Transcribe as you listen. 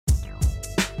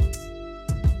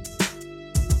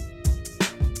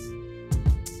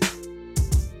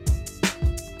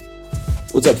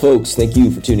What's up, folks? Thank you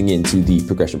for tuning in to the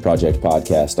Progression Project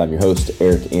podcast. I'm your host,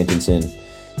 Eric Antonson,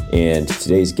 and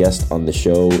today's guest on the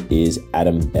show is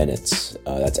Adam Bennetts.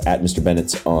 That's at Mr.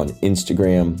 Bennetts on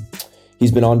Instagram.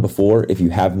 He's been on before. If you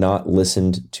have not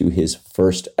listened to his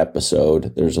first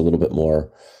episode, there's a little bit more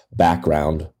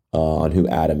background on who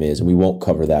Adam is, and we won't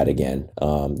cover that again.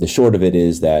 The short of it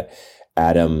is that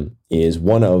Adam is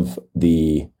one of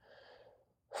the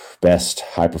best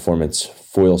high-performance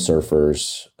foil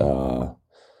surfers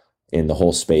in the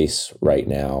whole space right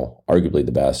now, arguably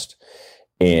the best.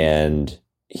 And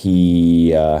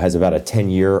he has about a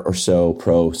 10-year or so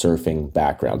pro surfing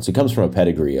background. So he comes from a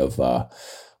pedigree of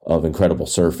incredible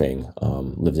surfing,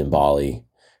 lives in Bali,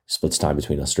 splits time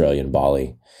between Australia and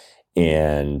Bali.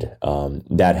 And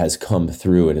that has come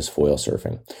through in his foil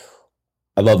surfing.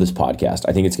 I love this podcast.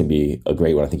 I think it's going to be a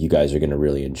great one. I think you guys are going to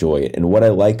really enjoy it. And what I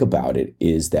like about it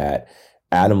is that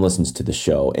Adam listens to the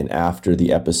show, and after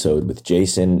the episode with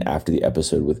Jason, after the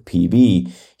episode with PB,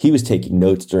 he was taking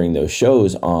notes during those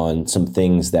shows on some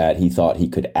things that he thought he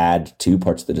could add to,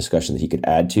 parts of the discussion that he could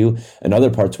add to, and other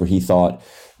parts where he thought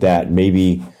that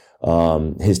maybe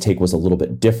his take was a little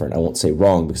bit different. I won't say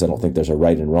wrong, because I don't think there's a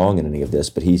right and wrong in any of this,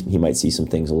 but he might see some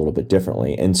things a little bit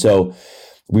differently. And so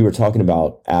we were talking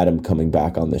about Adam coming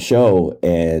back on the show,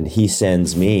 and he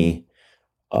sends me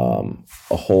a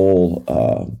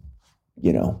whole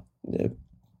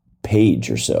page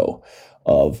or so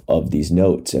of these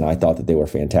notes, and I thought that they were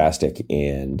fantastic.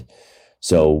 And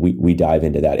so we dive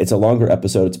into that. It's a longer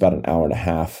episode. It's about an hour and a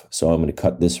half. So I'm going to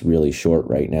cut this really short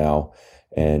right now,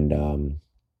 and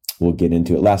we'll get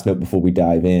into it. Last note before we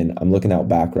dive in, I'm looking out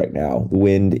back right now. The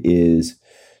wind is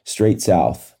straight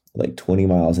south, like 20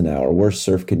 miles an hour. Worst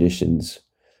surf conditions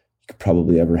you could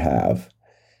probably ever have.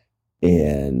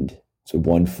 And it's a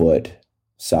 1 foot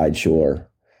side shore.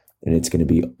 And it's going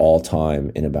to be all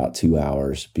time in about 2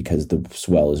 hours because the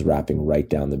swell is wrapping right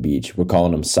down the beach. We're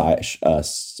calling them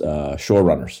shore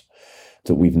runners. That's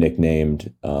what we've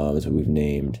nicknamed. That's what we've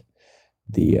named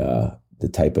the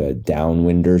type of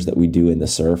downwinders that we do in the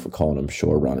surf. We're calling them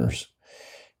shore runners.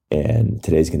 And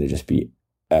today's going to just be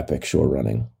epic shore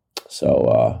running.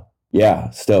 So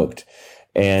stoked.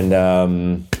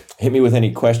 And hit me with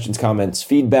any questions, comments,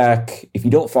 feedback. If you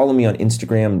don't follow me on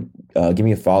Instagram, give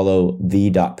me a follow,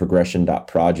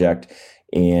 the.progression.project.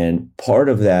 And part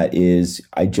of that is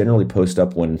I generally post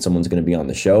up when someone's going to be on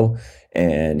the show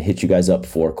and hit you guys up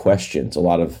for questions. A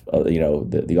lot of,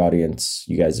 the audience,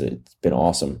 you guys, it's been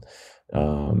awesome.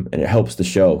 And it helps the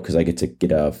show because I get to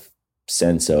get a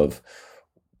sense of,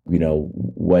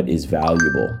 what is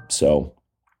valuable. So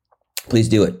please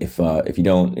do it. If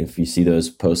you see those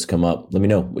posts come up, let me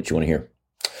know what you want to hear.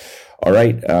 All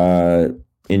right.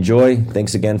 Enjoy.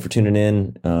 Thanks again for tuning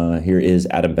in. Here is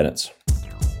Adam Bennetts.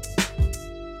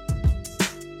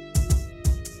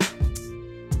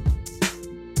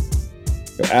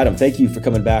 Adam, thank you for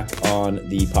coming back on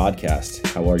the podcast.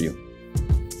 How are you?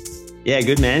 Yeah,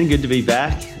 good, man. Good to be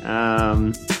back.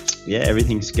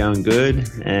 Everything's going good.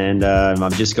 And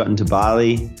I've just gotten to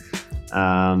Bali.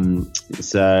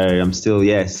 So I'm still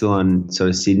on sort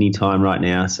of Sydney time right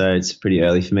now. So it's pretty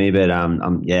early for me, but I'm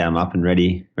up and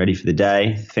ready for the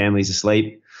day. Family's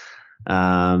asleep.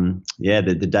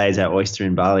 The day's our oyster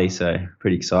in Bali. So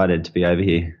pretty excited to be over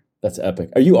here. That's epic.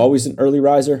 Are you always an early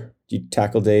riser? Do you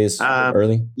tackle days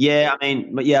early? Yeah,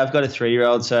 I've got a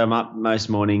 3-year-old, so I'm up most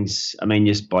mornings.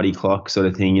 Just body clock sort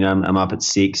of thing. I'm up at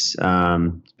 6,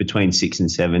 between 6 and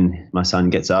 7. My son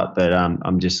gets up, but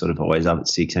I'm just sort of always up at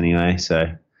 6 anyway. So,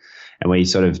 and we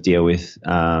sort of deal with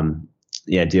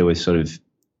sort of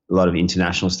a lot of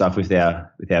international stuff with our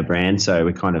brand. So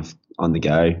we're kind of on the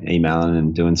go, emailing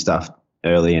and doing stuff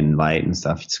early and late and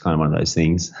stuff. It's kind of one of those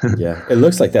things. Yeah, it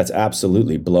looks like that's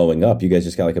absolutely blowing up. You guys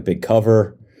just got like a big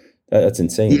cover. That's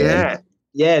insane. Yeah. Man.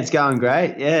 Yeah, it's going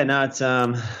great. Yeah, no,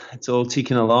 it's all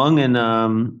ticking along, and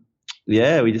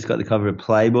we just got the cover of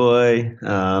Playboy,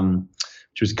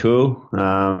 which was cool.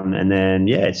 And then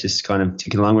it's just kind of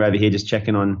ticking along. We're over here just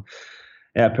checking on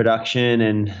our production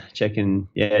and checking,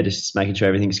 just making sure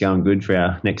everything's going good for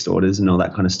our next orders and all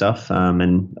that kind of stuff.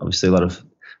 And obviously a lot of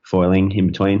foiling in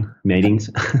between meetings.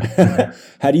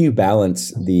 How do you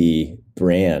balance the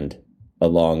brand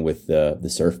along with the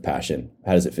surf passion?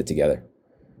 How does it fit together?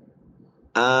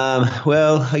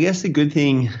 Well, I guess the good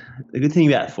thing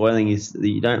about foiling is that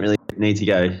you don't really need to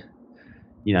go,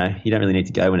 you don't really need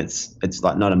to go when it's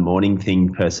like not a morning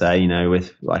thing per se,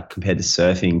 with like compared to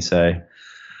surfing. So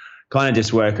kind of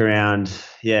just work around.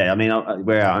 Yeah.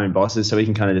 We're our own bosses, so we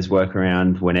can kind of just work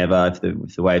around whenever,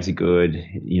 if the waves are good,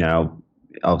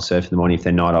 I'll surf in the morning. If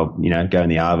they're not, I'll, go in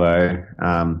the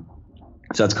Arvo.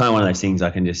 So it's kind of one of those things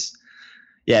I can just,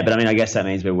 yeah, but I mean, I guess that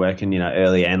means we're working,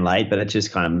 early and late, but it's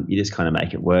just you just kind of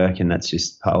make it work. And that's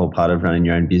just all part of running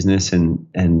your own business and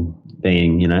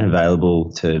being,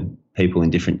 available to people in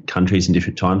different countries and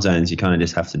different time zones. You kind of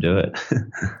just have to do it.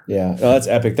 Yeah. Oh, that's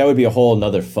epic. That would be a whole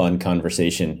nother fun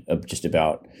conversation of just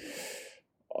about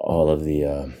all of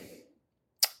the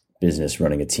business,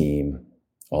 running a team,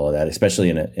 all of that, especially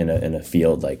in a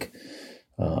field like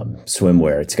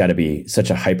swimwear. It's got to be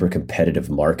such a hyper competitive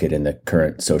market in the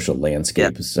current social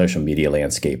landscape, social media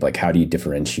landscape. Like, how do you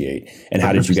differentiate, and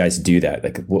how did you guys do that?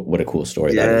 Like, what a cool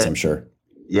story that is, I'm sure.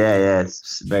 Yeah,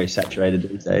 it's very saturated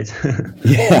these days.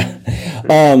 Yeah.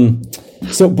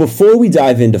 So before we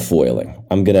dive into foiling,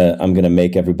 I'm gonna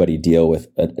make everybody deal with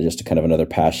just a kind of another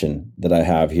passion that I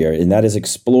have here, and that is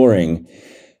exploring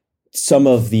some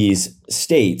of these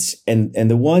states. And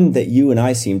the one that you and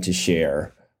I seem to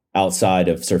share outside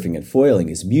of surfing and foiling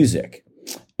is music.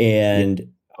 And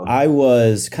I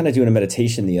was kind of doing a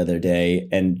meditation the other day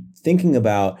and thinking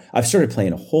about, I've started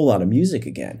playing a whole lot of music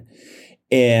again.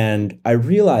 And I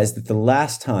realized that the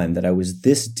last time that I was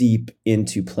this deep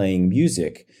into playing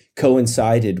music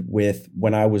coincided with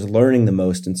when I was learning the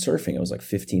most in surfing. I was like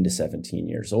 15 to 17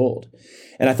 years old.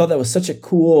 And I thought that was such a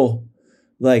cool,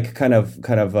 like kind of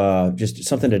just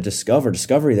something to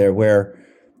discovery there, where,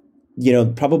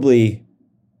 probably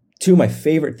two of my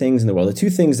favorite things in the world, the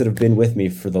two things that have been with me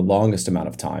for the longest amount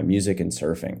of time, music and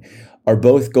surfing, are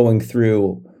both going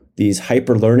through these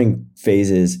hyper learning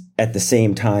phases at the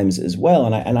same times as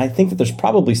well. And I think that there's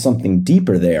probably something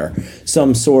deeper there,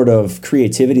 some sort of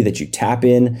creativity that you tap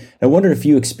in. I wonder if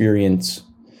you experience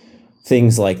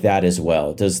things like that as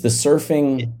well. Does the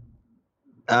surfing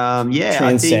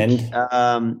transcend?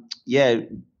 I think,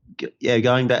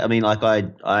 going back, I mean, like I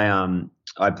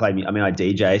play, I mean, I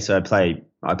DJ, so I play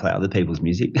other people's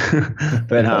music,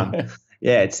 but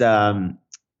it's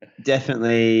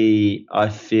definitely, I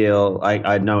feel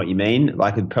I know what you mean.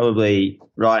 Like, it probably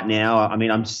right now, I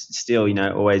mean, I'm still,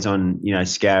 always on,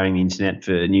 scouring the internet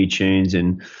for new tunes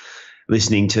and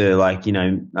listening to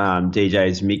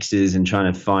DJs mixes and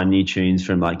trying to find new tunes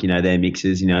from their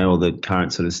mixes, all the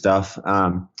current sort of stuff.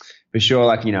 For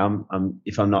sure, I'm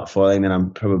if I'm not foiling, then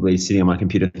I'm probably sitting on my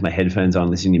computer with my headphones on,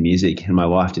 listening to music, and my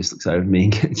wife just looks over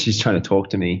me and she's trying to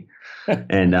talk to me,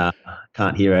 and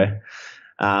can't hear her.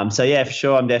 So yeah, for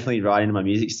sure, I'm definitely right into my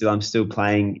music still. I'm still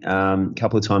playing a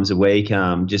couple of times a week.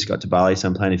 Just got to Bali, so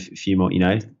I'm playing a few more,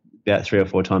 about 3 or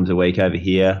 4 times a week over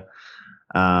here,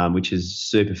 which is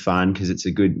super fun because it's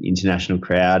a good international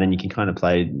crowd, and you can kind of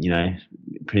play,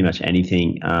 pretty much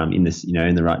anything in this,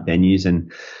 in the right venues,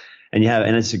 and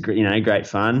it's a great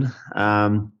fun.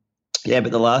 But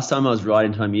the last time I was right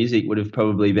into my music would have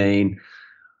probably been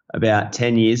about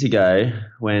 10 years ago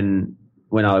when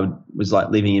I was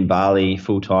living in Bali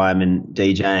full time and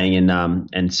DJing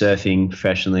and surfing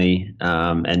professionally,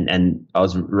 and I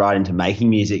was right into making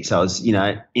music. So I was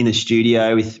in the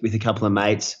studio with a couple of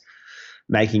mates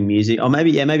making music. Or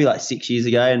maybe like 6 years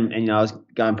ago, and I was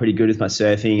going pretty good with my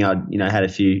surfing. I had a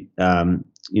few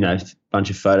bunch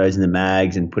of photos in the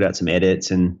mags and put out some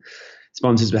edits, and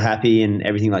sponsors were happy and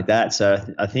everything like that. So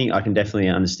I think I can definitely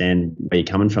understand where you're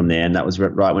coming from there. And that was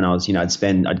right when I was,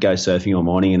 I'd go surfing all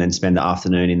morning and then spend the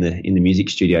afternoon in the music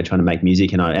studio trying to make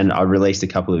music. And I released a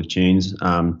couple of tunes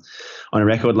on a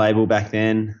record label back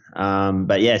then.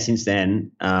 But yeah, since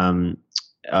then, I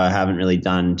haven't really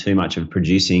done too much of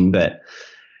producing, but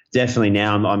definitely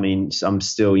now I'm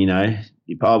still, even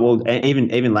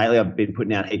lately I've been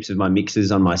putting out heaps of my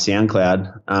mixes on my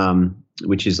SoundCloud,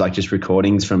 which is just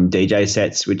recordings from DJ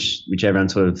sets, which everyone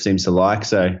sort of seems to like.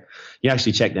 So you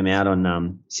actually check them out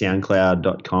on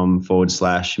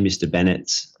soundcloud.com/Mr.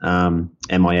 Bennetts,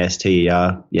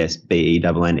 MISTER, yes,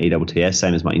 BENNETTS,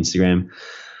 same as my Instagram.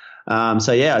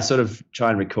 So yeah, I sort of try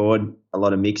and record a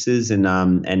lot of mixes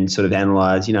and sort of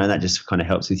analyze, and that just kind of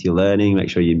helps with your learning, make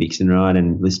sure you're mixing right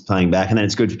and playing back. And then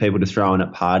it's good for people to throw in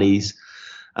at parties,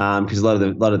 because a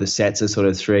lot of the sets are sort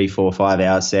of 3, 4, 5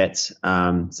 hour sets.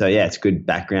 So yeah, it's good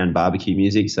background barbecue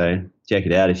music. So check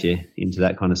it out if you're into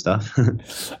that kind of stuff.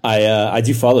 I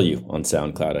do follow you on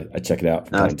SoundCloud. I check it out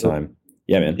from time to time.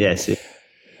 Yeah, man. Yes. Yeah.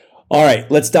 All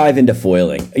right, let's dive into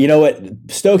foiling. You know what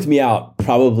stoked me out?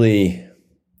 Probably,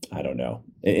 I don't know,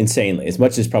 insanely, as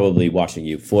much as probably watching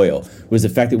you foil, was the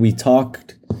fact that we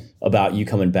talked about you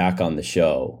coming back on the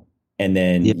show. And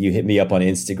then you hit me up on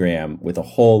Instagram with a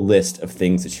whole list of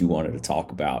things that you wanted to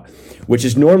talk about, which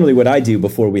is normally what I do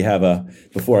before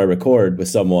I record with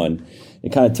someone.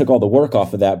 it kind of took all the work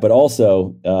off of that. But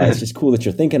also, it's just cool that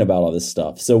you're thinking about all this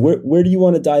stuff. So where do you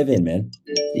want to dive in, man?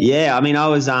 Yeah, I mean, I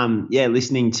was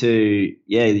listening to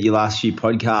your last few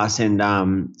podcasts,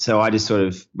 and so I just sort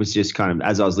of was just kind of,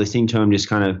 as I was listening to them, just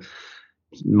kind of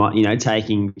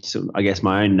taking I guess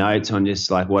my own notes on just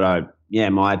like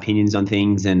my opinions on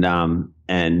things, and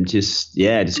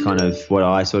just kind of what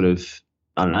I sort of,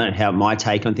 I don't know, how my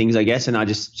take on things, I guess. And I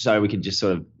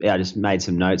just made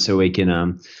some notes so we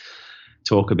can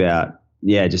talk about,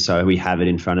 just so we have it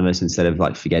in front of us instead of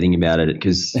like forgetting about it.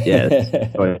 Because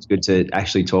it's good to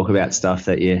actually talk about stuff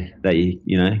that you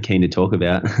keen to talk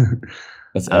about.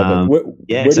 That's epic. Where do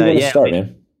you want to start,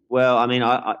 man? Well, I mean,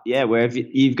 wherever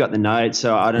you've got the notes,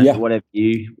 so I don't know, whatever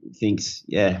you think's,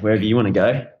 wherever you want to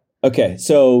go. Okay,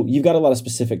 so you've got a lot of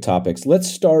specific topics. Let's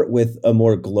start with a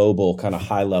more global, kind of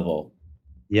high level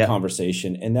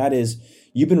conversation, and that is,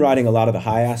 you've been riding a lot of the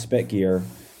high aspect gear.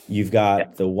 You've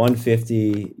got the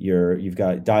 150. You've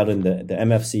got dialed in the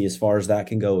MFC as far as that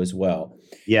can go as well.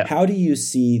 Yeah. How do you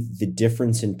see the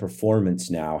difference in performance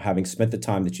now, having spent the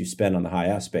time that you spend on the high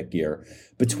aspect gear,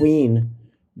 between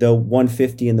the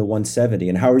 150 and the 170,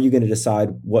 and how are you going to decide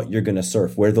what you're going to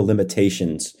surf? Where are the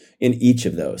limitations in each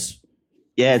of those?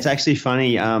 Yeah, it's actually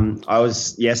funny. I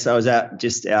was out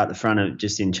the front of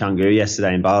just in Canggu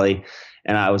yesterday in Bali,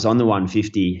 and I was on the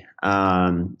 150.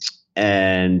 And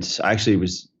I actually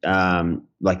was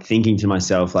like thinking to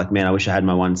myself, like, man, I wish I had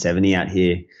my 170 out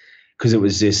here, because it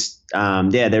was just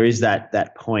there is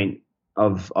that point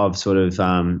of sort of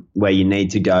where you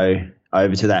need to go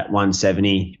over to that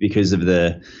 170 because of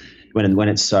when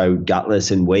it's so gutless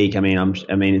and weak. I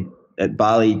mean at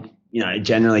Bali, it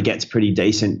generally gets pretty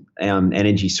decent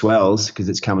energy swells because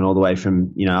it's coming all the way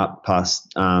from up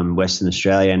past Western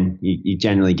Australia, and you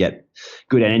generally get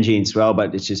good energy and swell,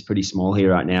 but it's just pretty small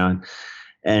here right now.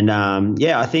 And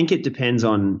I think it depends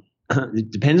on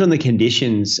the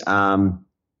conditions. And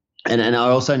I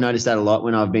also noticed that a lot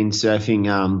when I've been surfing,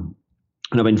 when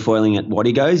I've been foiling at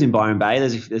Waddy Goes in Byron Bay.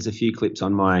 There's a few clips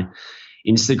on my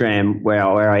Instagram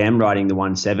where I am riding the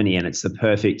 170, and it's the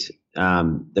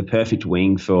perfect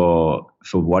wing for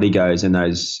Waddy Goes, and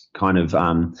those kind of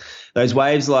those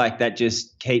waves like that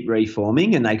just keep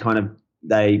reforming, and they kind of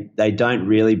they don't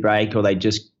really break, or they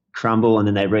just crumble and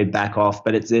then they back off.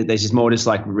 But there's just more just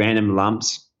like random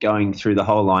lumps going through the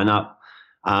whole lineup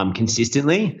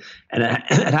consistently, and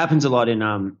it happens a lot in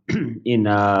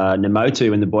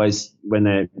Namotu when the boys where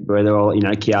they're all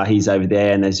Kiahis over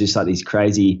there, and there's just like these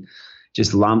crazy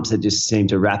just lumps that just seem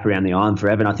to wrap around the island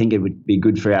forever. And I think it would be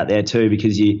good for out there too,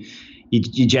 because you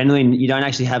generally you don't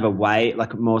actually have a wave,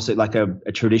 like more so like a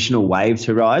traditional wave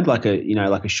to ride, like a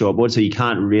like a shortboard, so you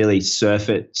can't really surf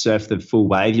the full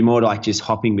wave. You're more like just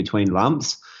hopping between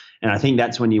lumps, and I think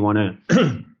that's when you want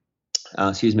to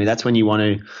that's when you want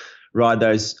to ride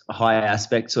those high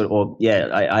aspects, a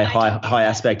high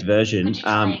aspect version.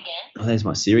 There's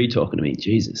my Siri talking to me.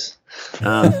 Jesus. So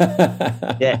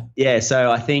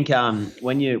I think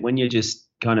when you're just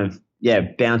kind of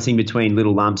bouncing between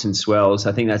little lumps and swells,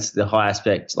 I think that's the high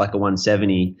aspect, like a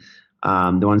 170. The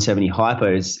 170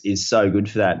 hyper is so good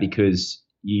for that, because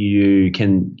you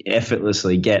can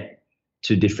effortlessly get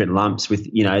to different lumps with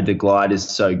the glide is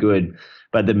so good.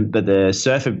 But the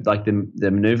surfer, like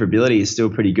the maneuverability is still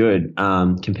pretty good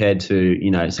compared to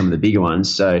some of the bigger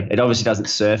ones. So it obviously doesn't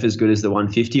surf as good as the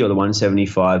 150 or the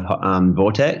 175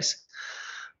 Vortex,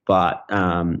 but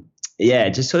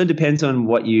it just sort of depends on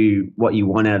what you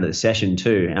want out of the session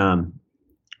too.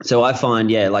 So I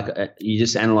find you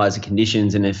just analyze the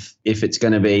conditions, and if it's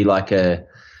going to be like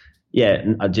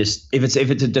if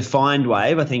it's a defined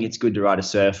wave, I think it's good to ride a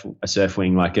surf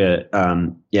wing like a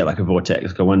Vortex,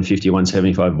 like a 150,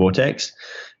 175 Vortex.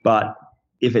 But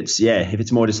if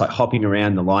it's more just like hopping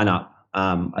around the lineup,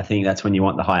 I think that's when you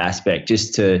want the high aspect,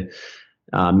 just to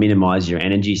minimize your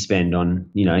energy spend on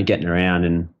getting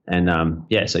around,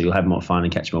 and so you'll have more fun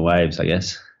and catch more waves, I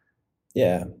guess.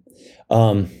 Yeah.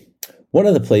 One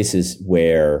of the places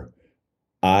where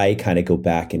I kind of go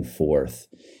back and forth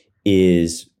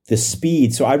is the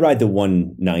speed. So I ride the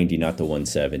 190, not the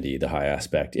 170, the high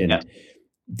aspect. And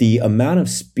the amount of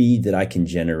speed that I can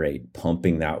generate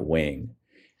pumping that wing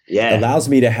allows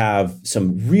me to have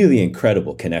some really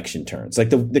incredible connection turns.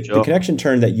 Like the connection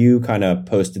turn that you kind of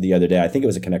posted the other day, I think it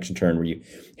was a connection turn where you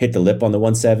hit the lip on the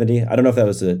 170. I don't know if that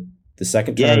was the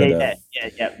second turn.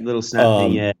 Little snap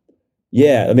thing,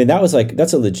 Yeah. I mean,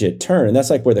 that's a legit turn. And that's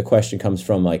like where the question comes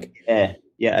from, like,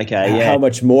 how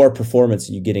much more performance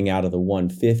are you getting out of the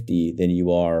 150 than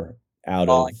you are out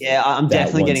of I'm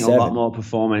definitely getting a lot more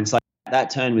performance. Like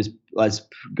that turn was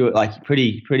good, like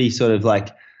pretty sort of like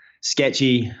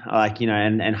sketchy, like,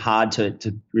 and hard to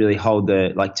really hold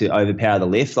to overpower the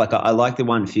lift. Like I like the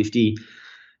 150.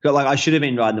 Got like I should have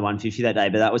been riding the 150 that day,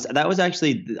 but that was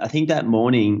actually, I think that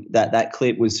morning that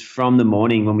clip was from the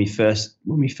morning when we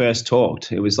first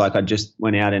talked. It was like I just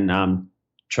went out and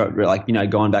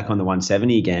gone back on the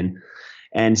 170 again.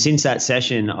 And since that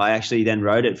session, I actually then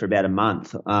rode it for about a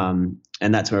month. And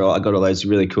that's where I got all those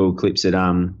really cool clips at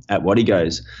What He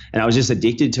Goes. And I was just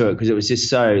addicted to it because it was just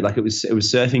so, like, it was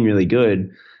surfing really good.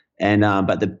 And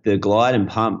but the glide and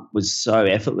pump was so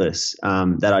effortless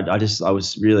that I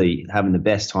was really having the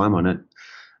best time on it.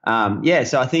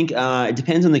 So I think it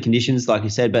depends on the conditions, like you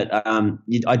said, but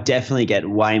I definitely get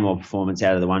way more performance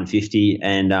out of the 150.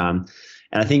 And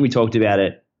I think we talked about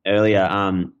it earlier.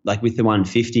 Like with the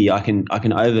 150, I can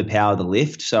overpower the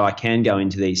lift, so I can go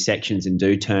into these sections and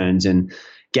do turns and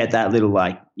get that little,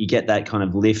 like, you get that kind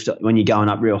of lift when you're going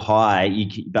up real high.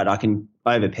 But I can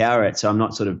overpower it, so I'm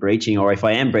not sort of breaching, or if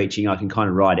I am breaching, I can kind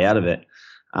of ride out of it.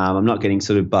 I'm not getting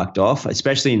sort of bucked off,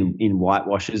 especially in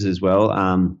whitewashes as well.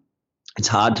 It's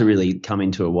hard to really come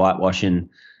into a whitewash and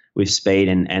with speed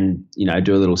and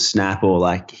do a little snap or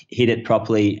like hit it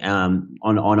properly on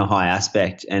a high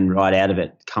aspect and ride out of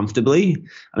it comfortably.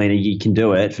 I mean, you can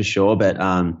do it for sure, but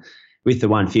with the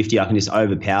 150, I can just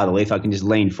overpower the lift. I can just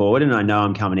lean forward, and I know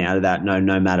I'm coming out of that.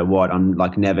 No matter what, I'm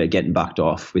like never getting bucked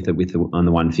off on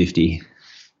the 150.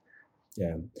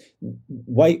 Yeah,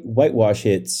 whitewash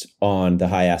hits on the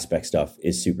high aspect stuff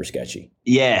is super sketchy.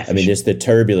 Yeah, I mean, just the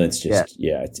turbulence,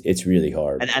 it's really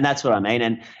hard. And that's what I mean.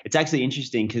 And it's actually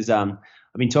interesting because I've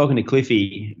been talking to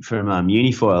Cliffy from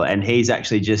Unifoil, and he's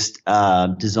actually just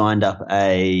designed up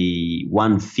a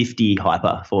 150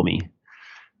 hyper for me.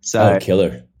 So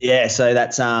killer. Yeah, so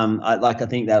that's I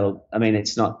think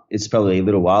it's probably a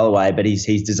little while away, but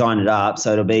he's designed it up,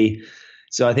 so it'll be.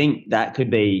 So I think that could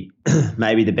be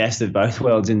maybe the best of both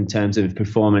worlds in terms of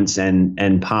performance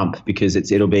and pump, because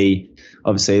it'll be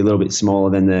obviously a little bit smaller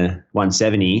than the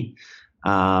 170,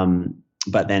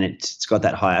 but then it's got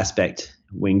that high aspect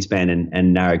wingspan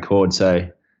and narrow chord, so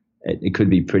it could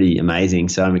be pretty amazing.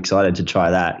 So I'm excited to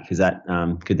try that, because that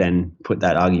could then put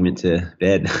that argument to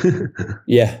bed.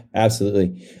 Yeah,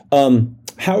 absolutely.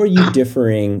 How are you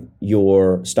differing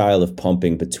your style of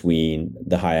pumping between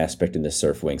the high aspect and the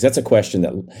surf wings? That's a question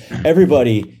that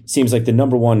everybody seems like the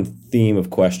number one theme of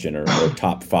question, or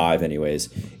top five anyways,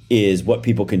 is what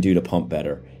people can do to pump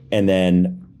better. And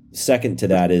then second to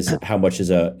that is how much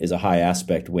is a high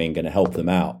aspect wing going to help them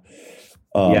out?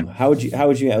 How are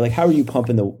you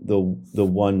pumping the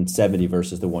 170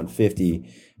 versus the 150?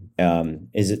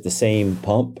 Is it the same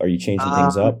pump? Are you changing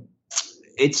things up?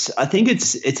 I think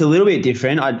it's a little bit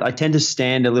different. I tend to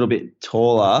stand a little bit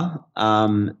taller,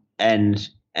 and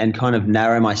kind of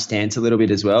narrow my stance a little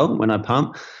bit as well when I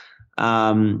pump.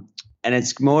 And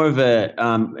it's more of a,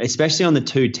 especially on the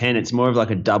 210, it's more of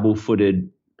like a double footed,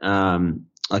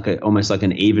 almost like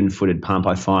an even footed pump,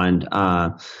 I find,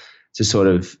 to sort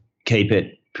of keep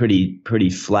it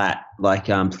pretty flat, like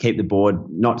keep the board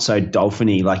not so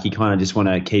dolphiny, like you kind of just want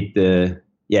to keep the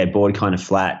board kind of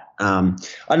flat. I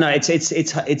don't know,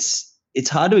 it's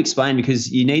hard to explain,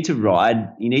 because you need to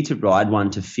ride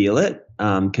one to feel it,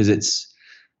 because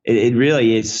it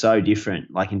really is so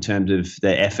different, like in terms of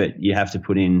the effort you have to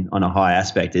put in on a high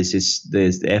aspect. There's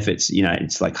the efforts,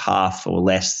 it's like half or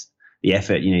less the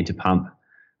effort you need to pump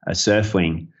a surf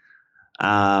wing. So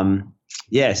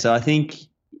I think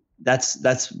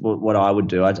that's what I would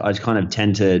do. I kind of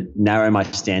tend to narrow my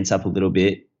stance up a little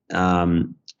bit,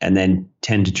 and then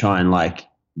tend to try and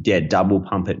double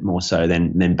pump it more so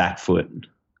than back foot.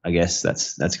 I guess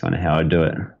that's kind of how I do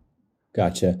it.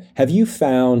 Gotcha. Have you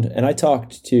found, and I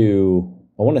talked to,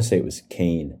 I want to say it was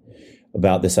Kane,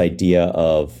 about this idea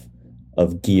of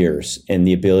gears and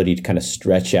the ability to kind of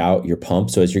stretch out your pump.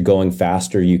 So as you're going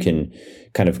faster, you can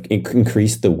kind of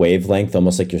increase the wavelength,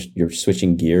 almost like you're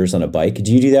switching gears on a bike.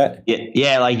 Do you do that?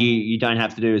 Yeah. Like you don't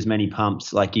have to do as many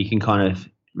pumps. Like you can kind of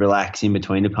relax in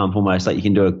between a pump, almost like you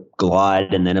can do a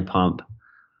glide and then a pump.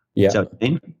 Yeah. Is that what you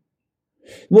mean?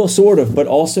 Well, sort of, but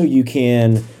also you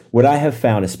can, what I have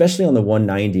found, especially on the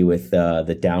 190 with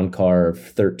the down carve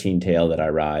 13 tail that I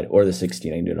ride, or the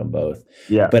 16, I can do it on both.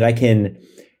 Yeah. But I can,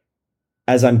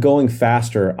 as I'm going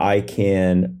faster,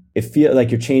 it feels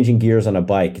like you're changing gears on a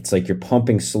bike. It's like you're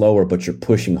pumping slower, but you're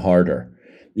pushing harder.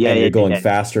 Yeah. And you're going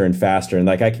faster and faster. And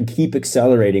I can keep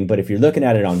accelerating, but if you're looking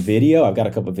at it on video, I've got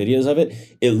a couple of videos of it,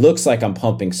 it looks like I'm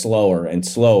pumping slower and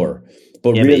slower,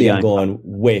 but really I'm going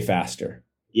way faster.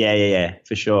 Yeah,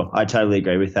 for sure. I totally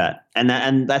agree with that.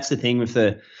 And that's the thing with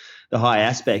the high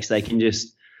aspects. They can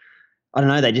just, I don't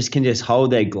know, they just can just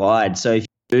hold their glide. So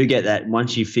do get that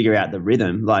once you figure out the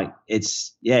rhythm, like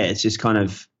it's just kind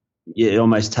of, it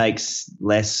almost takes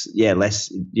less.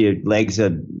 Your legs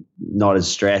are not as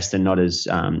stressed and not as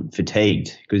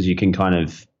fatigued, because you can kind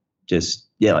of just,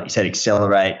 like you said,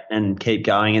 accelerate and keep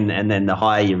going. And then the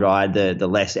higher you ride, the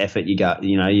less effort you got,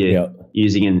 you're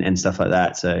using and stuff like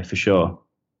that. So for sure.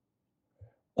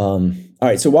 All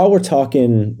right. So while we're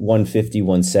talking 150,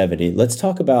 170, let's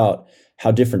talk about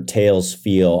how different tails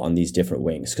feel on these different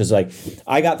wings. Cause like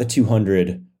I got the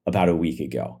 200 about a week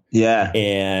ago. Yeah.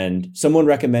 And someone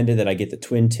recommended that I get the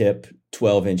twin tip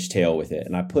 12-inch tail with it.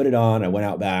 And I put it on, I went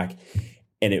out back,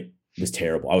 and it was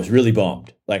terrible. I was really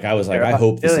bummed. Like I was like, I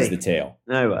hope this is the tail.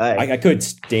 No way. I couldn't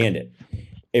stand it.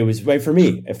 It was right for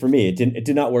me. It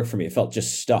did not work for me. It felt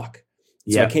just stuck.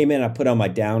 So I came in, I put on my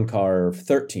down carve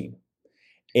 13.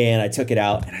 And I took it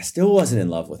out, and I still wasn't in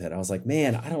love with it. I was like,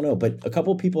 man, I don't know. But a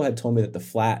couple of people had told me that the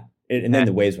flat, and then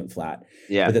the waves went flat.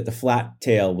 Yeah. But that the flat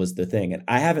tail was the thing. And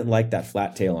I haven't liked that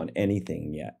flat tail on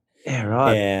anything yet. Yeah,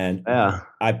 right. And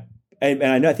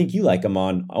I know, I think you like them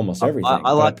on almost everything.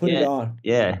 I put it on.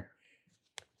 Yeah.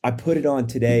 I put it on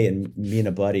today, and me and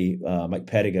a buddy, Mike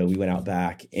Pedigo, we went out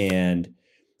back, and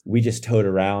we just towed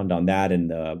around on that and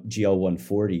the GL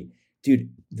 140. Dude,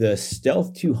 the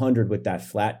Stealth 200 with that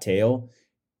flat tail,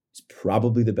 it's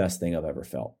probably the best thing I've ever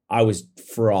felt. I was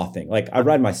frothing. Like I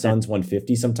ride my son's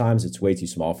 150 sometimes. It's way too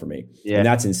small for me. Yeah. And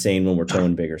that's insane when we're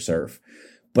towing bigger surf.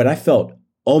 But I felt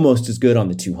almost as good on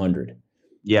the 200.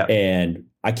 Yeah. And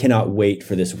I cannot wait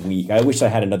for this week. I wish I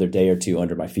had another day or two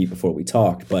under my feet before we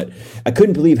talked, but I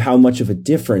couldn't believe how much of a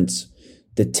difference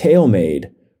the tail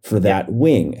made for that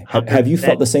wing. Have you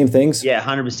felt the same things? Yeah,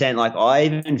 100%. Like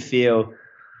I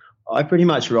pretty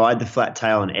much ride the flat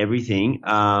tail on everything.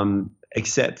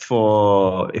 Except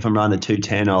for if I'm riding the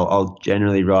 210, I'll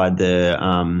generally ride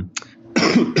the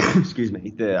excuse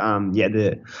me,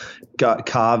 the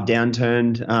carved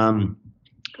downturned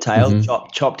tail,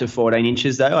 chopped to 14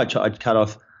 inches though. I'd cut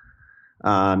off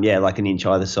like an inch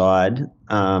either side.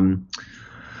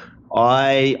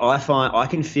 I find I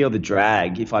can feel the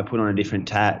drag if I put on a different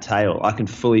tail. I can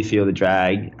fully feel the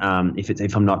drag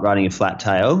if I'm not riding a flat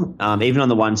tail. Even on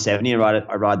the 170,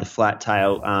 I ride the flat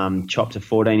tail chopped to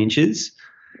 14 inches,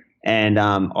 and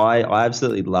I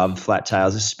absolutely love flat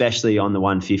tails, especially on the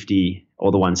 150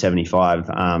 or the 175.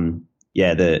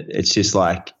 It's just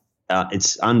like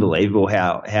it's unbelievable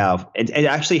how it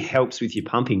actually helps with your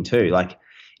pumping too. Like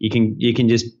you can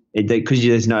just, because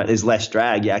there's less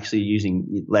drag, you're actually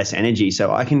using less energy.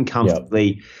 So I can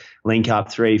comfortably link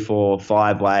up 3, 4,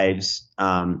 5 waves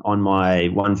on my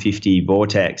 150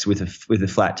 Vortex with a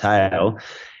flat tail.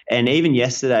 And even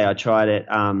yesterday I tried it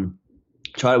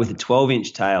with a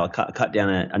 12-inch tail. I cut down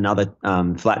another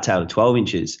flat tail to 12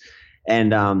 inches,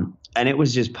 and it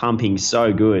was just pumping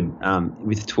so good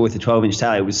with the 12-inch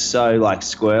tail. It was so like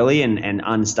squirrely and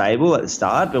unstable at the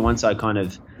start, but once I kind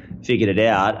of figured it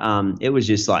out, it was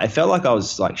just like, it felt like I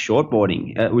was like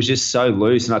shortboarding. It was just so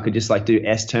loose, and I could just like do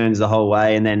S turns the whole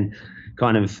way, and then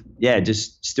kind of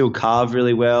just still carve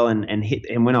really well and hit.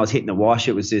 And when I was hitting the wash,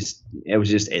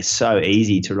 it's so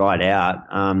easy to ride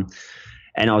out.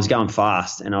 And I was going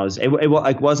fast, and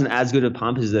it wasn't as good a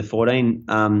pump as the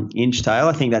 14-inch tail.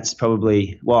 I think that's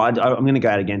probably, I'm going to go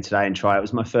out again today and try it. It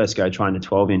was my first go trying the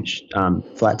 12-inch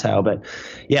flat tail, but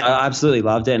yeah, I absolutely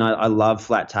loved it, and I love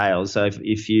flat tails. So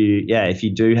if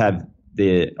you do have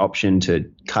the option to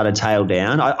cut a tail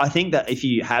down, I think that if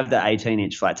you have the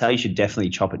 18-inch flat tail, you should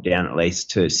definitely chop it down at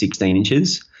least to 16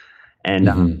 inches.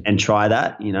 And try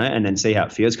that, and then see how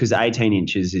it feels, because the 18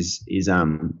 inches is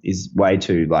way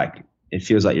too, like, it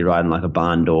feels like you're riding like a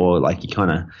barn door. Like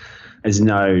there's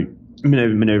no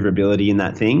maneuverability in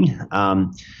that thing.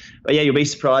 But yeah, you'll be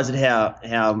surprised at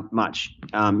how much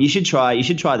you should try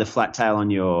the flat tail on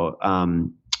your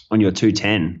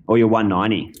 210 or your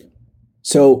 190.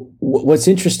 So what's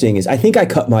interesting is I think I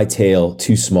cut my tail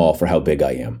too small for how big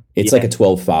I am. It's like a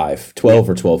 12 or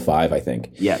 12.5, I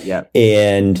think. Yeah.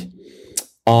 And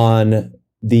on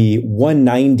the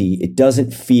 190, it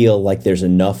doesn't feel like there's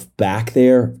enough back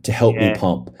there to help me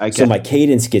pump. Okay. So my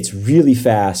cadence gets really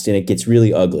fast and it gets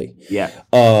really ugly. Yeah.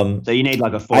 So you need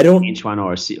like a 14-inch one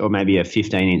or maybe a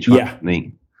 15-inch one. Yeah.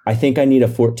 I think I need a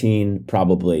 14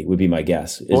 probably would be my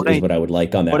guess is what I would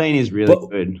like on that. 14 is really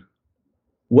good.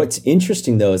 What's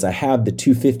interesting though is I have the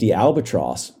 250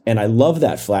 Albatross, and I love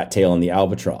that flat tail on the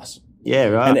Albatross. Yeah,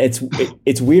 right. And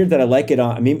it's weird that I like it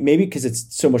on. I mean, maybe because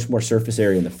it's so much more surface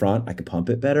area in the front, I could pump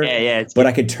it better. Yeah. But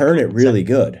I could turn it really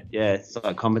good. Yeah, it's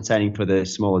like compensating for the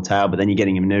smaller tail, but then you're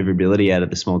getting maneuverability out of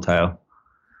the small tail.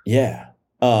 Yeah.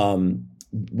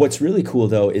 what's really cool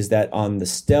though is that on the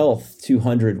Stealth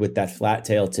 200 with that flat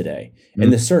tail today,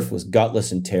 and the surf was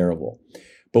gutless and terrible,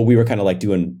 but we were kind of like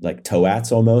doing like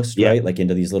toe-ats almost, right? Like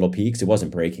into these little peaks. It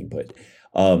wasn't breaking, but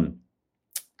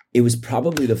it was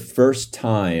probably the first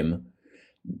time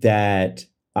that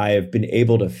I have been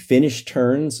able to finish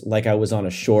turns like I was on a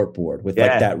shortboard with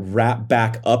like that wrap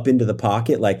back up into the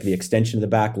pocket, like the extension of the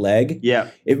back leg. Yeah.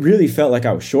 It really felt like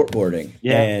I was shortboarding.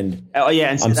 Yeah. And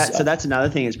and so that's another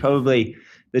thing. It's probably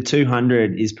the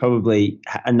 200 is probably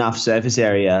enough surface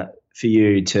area for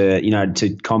you to,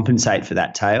 to compensate for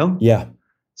that tail. Yeah.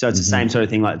 So it's the same sort of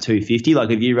thing like 250. Like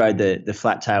if you rode the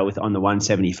flat tail on the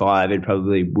 175, it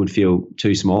probably would feel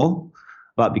too small.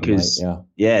 But because so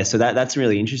that's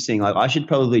really interesting. Like I should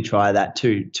probably try that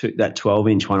that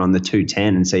 12-inch one on the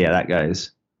 210 and see how that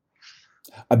goes.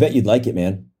 I bet you'd like it,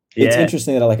 man. Yeah. It's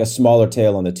interesting that I like a smaller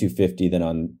tail on the 250 than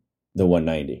on the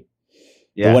 190.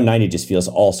 Yeah. The 190 just feels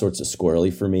all sorts of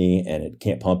squirrely for me, and it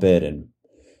can't pump it, and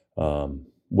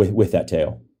with that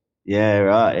tail. Yeah,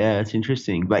 right. Yeah, that's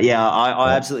interesting. But yeah,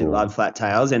 I absolutely love flat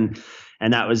tails, and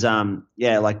that was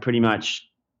like pretty much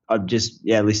I just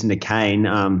listened to Kane.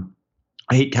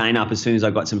 I hit Kane up as soon as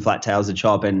I got some flat tails to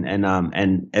chop,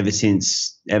 and ever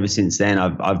since then,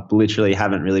 I've literally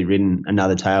haven't really ridden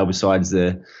another tail besides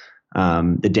the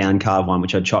down carve one,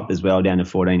 which I chopped as well down to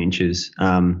 14 inches.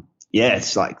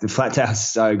 It's like the flat tail is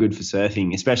so good for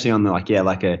surfing, especially on the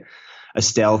like a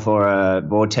Stealth or a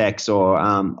Vortex or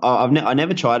I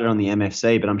never tried it on the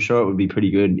MFC, but I'm sure it would be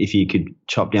pretty good if you could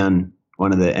chop down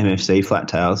one of the MFC flat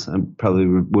tails, and probably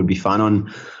would be fun on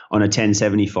a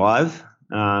 1075.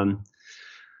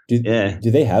 Do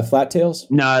they have flat tails?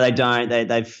 No, they don't.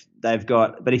 They've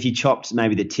got, but if you chopped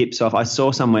maybe the tips off, I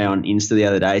saw somewhere on Insta the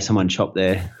other day someone chopped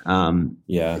their BW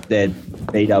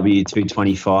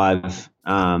 225.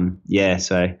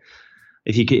 So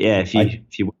if you could, if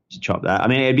you wanted to chop that, I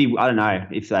mean, it'd be, I don't know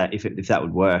if that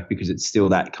would work, because it's still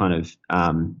that kind of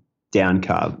down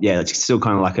carve. Yeah, it's still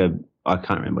kind of like I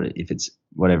can't remember if it's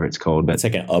whatever it's called, but it's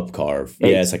like an up carve.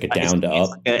 It's like a down to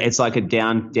up. It's like a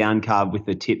down carve with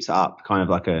the tips up, kind of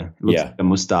like like a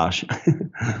mustache.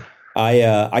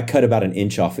 I cut about an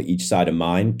inch off of each side of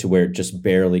mine to where it just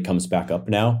barely comes back up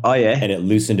now. Oh yeah, and it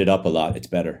loosened it up a lot. It's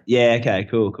better. Yeah. Okay.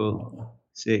 Cool.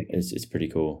 Sick. It's pretty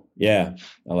cool. Yeah,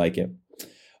 I like it.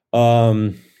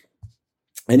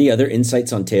 Any other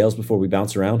insights on tails before we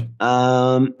bounce around?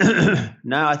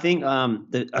 No, I think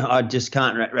I just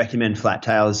can't recommend flat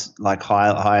tails like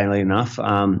highly enough.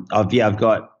 I've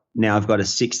got a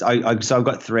 6. So I've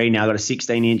got 3 now. I've got a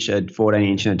 16-inch, a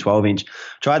 14-inch, and a 12-inch.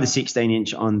 Tried the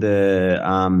 16-inch on the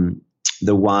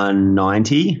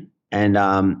 190, and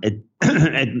it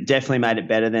it definitely made it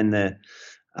better than the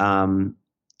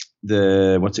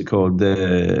what's it called,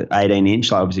 the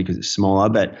 18-inch, obviously because it's smaller,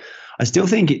 but I still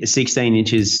think 16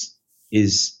 inches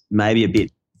is maybe a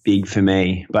bit big for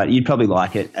me, but you'd probably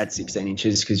like it at 16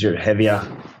 inches because you're heavier.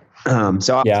 I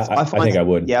think I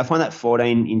would. Yeah, I find that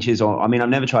 14 inches, or I mean, I've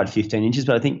never tried 15 inches,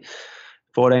 but I think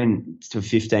 14 to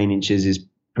 15 inches is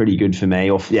pretty good for me.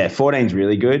 14 is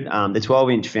really good. The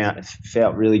 12-inch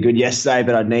felt really good yesterday,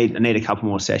 but I need a couple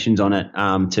more sessions on it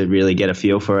to really get a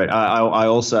feel for it. I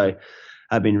also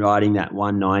have been riding that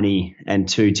 190 and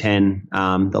 210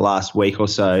 the last week or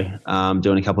so,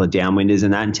 doing a couple of downwinders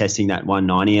and that, and testing that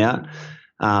 190 out.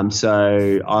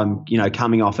 So I'm,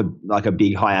 coming off a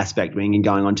big high aspect wing and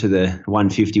going onto the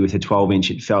 150 with a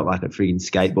 12-inch. It felt like a friggin'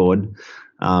 skateboard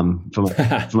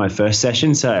for my first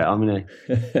session. So I'm going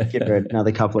to give it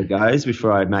another couple of goes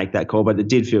before I make that call. But it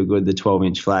did feel good. The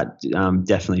 12-inch flat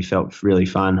definitely felt really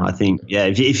fun. I think,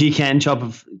 if you can chop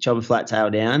a flat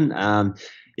tail down,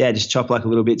 just chop like a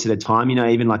little bit at a time,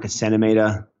 even like a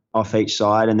centimetre off each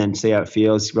side, and then see how it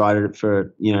feels, ride it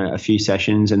for, a few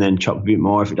sessions, and then chop a bit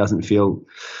more if it doesn't feel,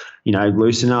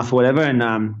 loose enough or whatever.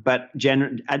 And, but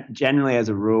generally as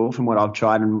a rule, from what I've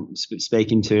tried and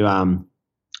speaking to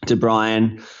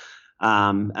Brian,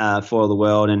 for the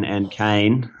world and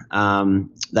Kane,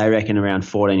 they reckon around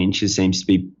 14 inches seems to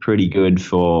be pretty good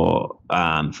for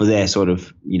their sort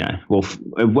of,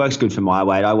 it works good for my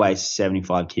weight. I weigh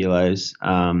 75 kilos,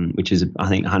 which is, I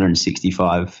think,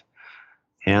 165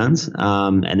 pounds.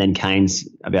 And then Kane's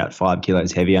about 5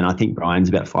 kilos heavier, and I think Brian's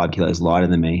about 5 kilos lighter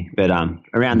than me. But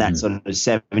around that sort of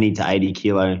 70 to 80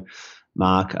 kilo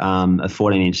mark, a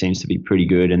 14-inch seems to be pretty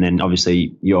good. And then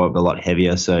obviously you're a lot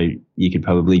heavier, so you could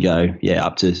probably go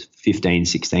up to 15,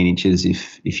 16 inches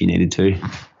if you needed to.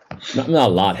 Not a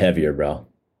lot heavier, bro.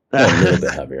 A little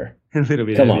bit heavier. A little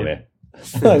bit. Come on, man.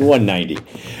 Like 190.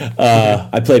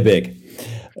 I play big.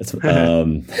 That's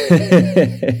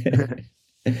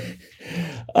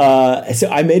So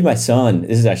I made my son,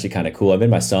 this is actually kind of cool. I made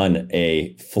my son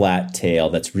a flat tail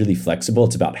that's really flexible.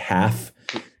 It's about half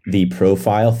the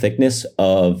profile thickness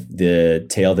of the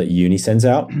tail that Uni sends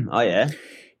out. Oh, yeah.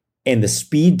 And the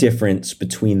speed difference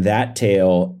between that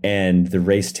tail and the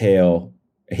race tail,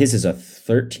 his is a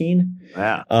 13.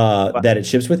 Wow. That it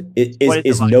ships with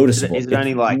is like? noticeable. Is it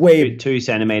only like way 2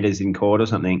 centimeters in cord or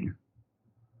something?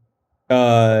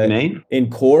 You mean in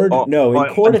cord? No,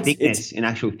 in cord it's in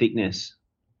actual thickness.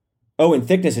 Oh, in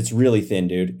thickness it's really thin,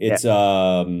 dude. It's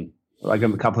like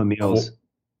a couple of mils.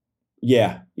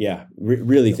 Yeah,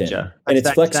 really thin, and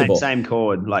it's flexible. Same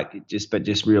cord, like just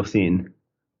real thin.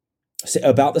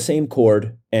 About the same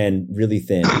cord and really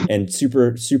thin and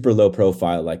super low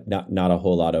profile, like not a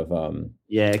whole lot of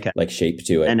like shape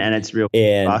to it, and it's real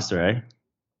faster, eh?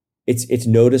 It's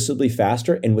noticeably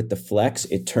faster, and with the flex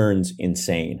it turns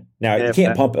insane. Now you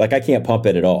can't pump it, like I can't pump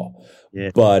it at all.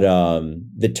 Yeah. But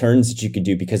the turns that you can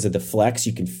do because of the flex,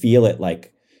 you can feel it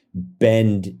like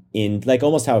bend in, like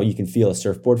almost how you can feel a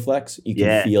surfboard flex. You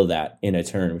can feel that in a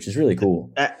turn, which is really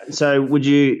cool. So would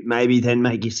you maybe then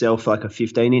make yourself like a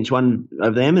 15-inch one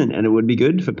of them, and it would be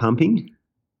good for pumping?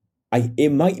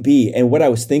 It might be. And what I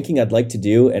was thinking I'd like to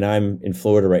do, and I'm in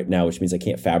Florida right now, which means I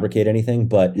can't fabricate anything,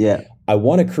 but I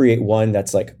want to create one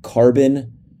that's like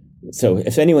carbon. So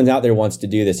if anyone out there wants to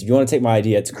do this, if you want to take my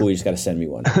idea, it's cool. You just got to send me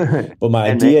one. But my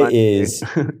idea is,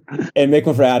 and make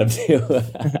one for Adam too,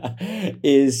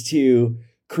 is to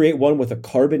create one with a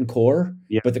carbon core.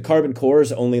 Yep. But the carbon core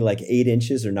is only like 8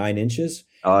 inches or 9 inches.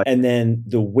 And then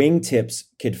the wingtips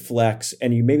could flex,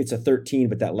 and maybe it's a 13,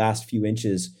 but that last few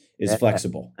inches is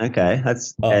flexible. Okay.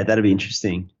 That'd be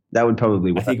interesting. That would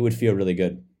probably work. I think it would feel really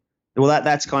good. Well,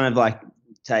 that's kind of like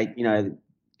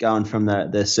going from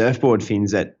the surfboard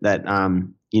fins that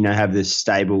have this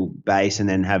stable base and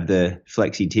then have the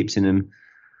flexi tips in them.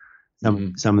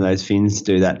 Some of those fins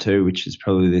do that too, which is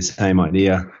probably the same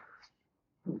idea.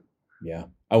 Yeah.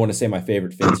 I want to say my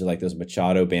favorite fins are like those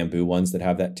Machado bamboo ones that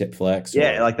have that tip flex.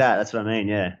 Yeah, like that. That's what I mean.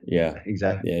 Yeah. Yeah.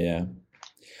 Exactly. Yeah.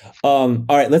 All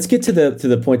right, let's get to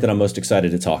the point that I'm most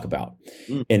excited to talk about.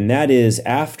 And that is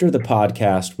after the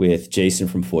podcast with Jason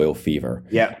from Foil Fever,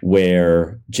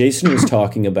 where Jason was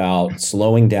talking about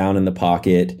slowing down in the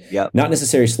pocket, not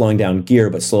necessarily slowing down gear,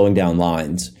 but slowing down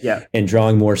lines and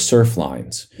drawing more surf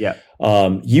lines.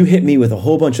 You hit me with a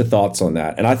whole bunch of thoughts on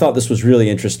that, and I thought this was really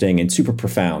interesting and super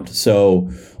profound.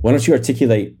 So why don't you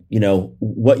articulate,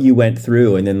 what you went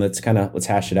through, and then let's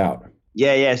hash it out.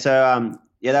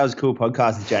 So that was a cool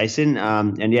podcast with Jason.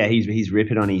 And he's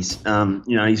ripping on his,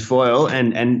 his foil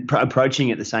and approaching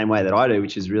it the same way that I do,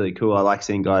 which is really cool. I like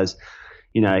seeing guys,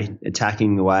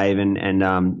 attacking the wave and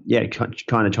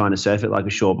kind of trying to surf it like a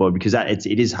shortboard, because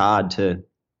it is hard to,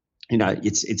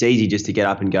 it's easy just to get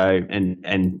up and go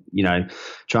and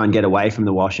try and get away from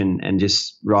the wash and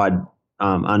just ride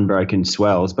unbroken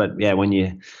swells. But when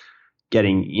you're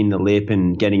getting in the lip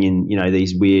and getting in,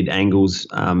 these weird angles,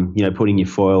 putting your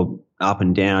foil up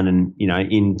and down and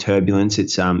in turbulence,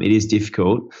 it is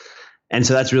difficult, and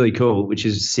so that's really cool, which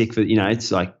is sick for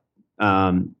it's like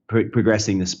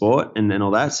progressing the sport and all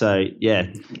that. So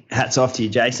hats off to you,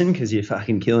 Jason, because you're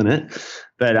fucking killing it.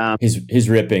 But he's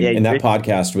ripping, and that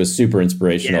podcast was super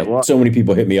inspirational. So many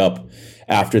people hit me up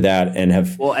after that, and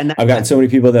I've gotten so many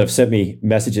people that have sent me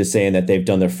messages saying that they've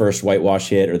done their first whitewash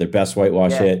hit or their best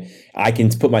whitewash hit. I can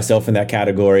put myself in that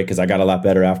category because I got a lot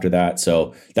better after that.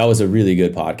 So that was a really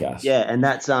good podcast. Yeah, and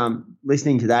that's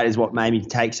listening to that is what made me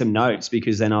take some notes,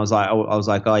 because then I was like,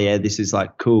 oh yeah, this is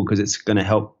like cool because it's going to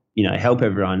help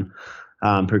everyone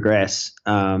progress.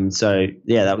 So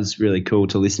that was really cool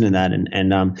to listen to that.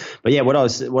 But what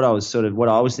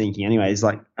I was thinking anyway is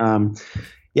like,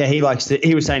 he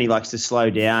was saying he likes to slow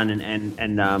down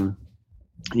and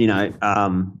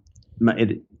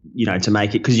to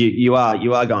make it, because you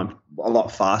are going a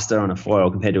lot faster on a foil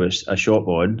compared to a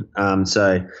shortboard.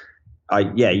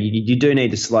 You do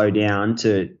need to slow down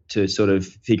to sort of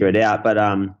figure it out. But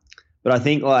I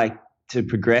think like to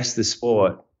progress the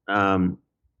sport,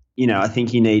 I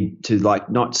think you need to like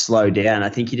not slow down. I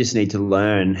think you just need to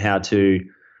learn how to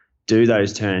do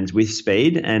those turns with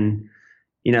speed. And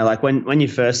like when you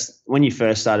first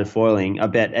started foiling, I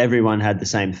bet everyone had the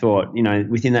same thought.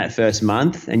 Within that first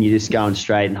month, and you're just going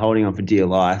straight and holding on for dear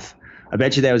life. I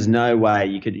bet you there was no way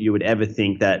you would ever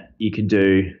think that you could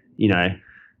do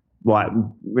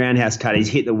roundhouse cutties,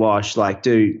 hit the wash, like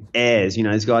do airs.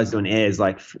 This guy's doing airs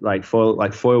like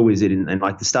foil wizard, and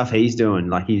like the stuff he's doing,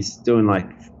 like he's doing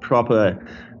like proper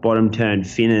bottom turn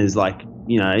finners, like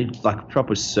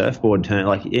proper surfboard turn,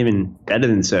 like even better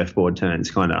than surfboard turns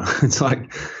kind of. It's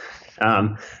like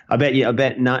I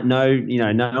bet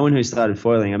no one who started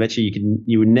foiling, I bet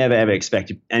you would never ever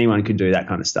expect anyone could do that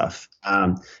kind of stuff.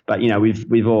 But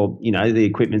we've all, the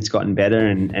equipment's gotten better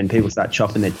and people start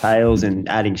chopping their tails and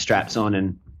adding straps on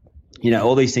and,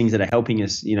 all these things that are helping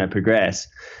us, progress.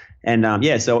 And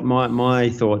so my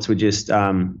thoughts were just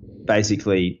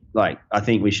basically like, I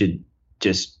think we should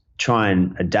just try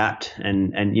and adapt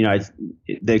and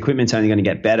the equipment's only going to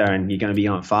get better and you're going to be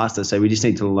going faster. So we just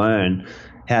need to learn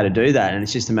how to do that. And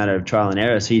it's just a matter of trial and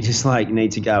error. So you just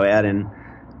need to go out and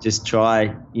just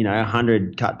try,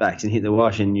 100 cutbacks and hit the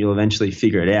wash and you'll eventually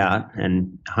figure it out,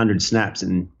 and 100 snaps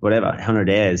and whatever,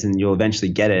 100 airs, and you'll eventually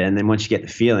get it. And then once you get the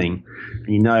feeling,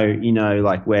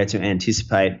 like where to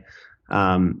anticipate,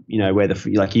 where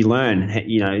you learn,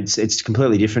 it's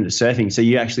completely different to surfing. So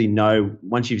you actually know,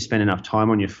 once you've spent enough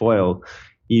time on your foil,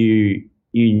 you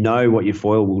know what your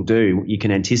foil will do. You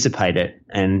can anticipate it.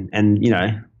 And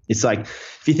it's like,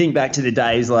 if you think back to the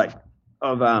days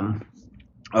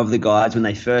of the guys when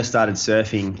they first started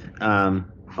surfing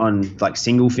on like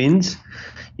single fins,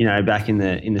 back in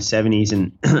the 70s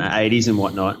and 80s and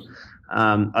whatnot.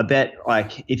 I bet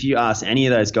like if you ask any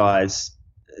of those guys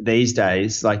these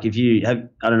days, like if you have,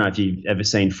 I don't know if you've ever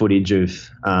seen footage of,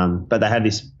 but they have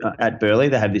this at Burleigh,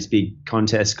 they have this big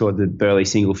contest called the Burleigh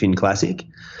Single Fin Classic.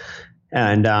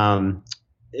 And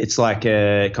it's like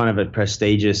a kind of a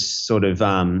prestigious sort of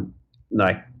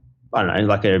I don't know,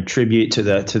 like a tribute to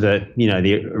the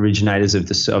the originators of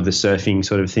the surfing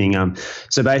sort of thing.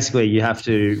 So basically, you have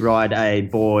to ride a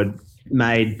board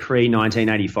made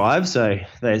pre-1985. So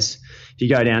if you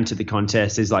go down to the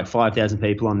contest, there's like 5,000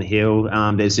 people on the hill.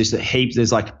 There's just a heap.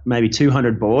 There's like maybe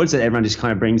 200 boards that everyone just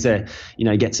kind of brings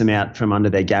gets them out from under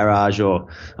their garage or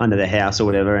under their house or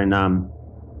whatever. And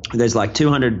there's like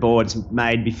 200 boards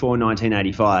made before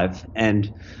 1985,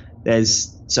 and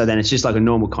so then it's just like a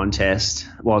normal contest.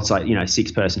 Well, it's like,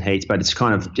 6-person heats, but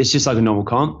it's just like a normal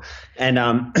comp. And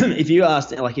if you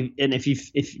asked, like, if you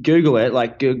Google it,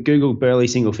 like Google Burleigh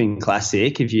Single Fin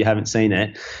Classic, if you haven't seen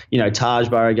it, Taj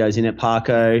Burrow goes in it,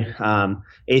 Parko,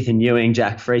 Ethan Ewing,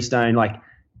 Jack Freestone, like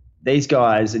these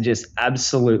guys are just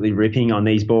absolutely ripping on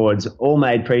these boards, all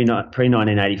made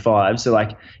pre-1985. So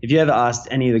like, if you ever asked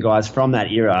any of the guys from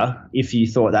that era if you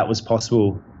thought that was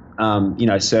possible,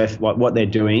 surf what they're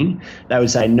doing, they would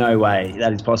say no way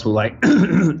that is possible. Like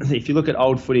if you look at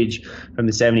old footage from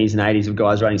the 70s and 80s of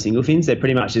guys riding single fins, they're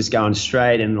pretty much just going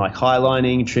straight and like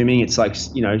highlining, trimming. It's like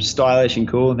stylish and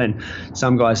cool. Then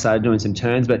some guys started doing some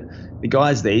turns, but the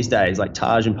guys these days like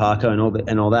Taj and Parko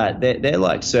and all that, they're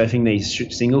like surfing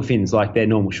these single fins like they're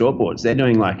normal shortboards. They're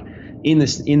doing like in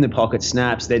the pocket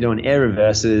snaps. They're doing air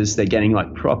reverses. They're getting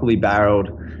like properly barreled.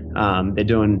 They're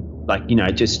doing like,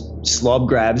 just slob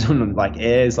grabs on like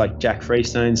airs, like Jack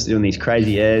Freestone's doing these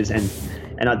crazy airs. And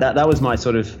that was my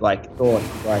sort of like thought,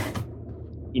 like,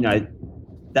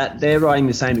 that they're riding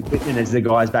the same equipment as the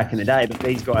guys back in the day, but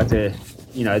these guys are,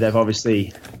 they've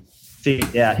obviously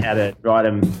figured out how to ride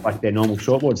them like they're normal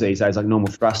shortboards these days, like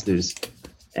normal thrusters.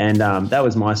 And that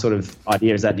was my sort of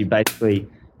idea, is that you basically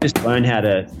just learn how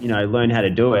to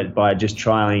do it by just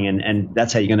trialing, and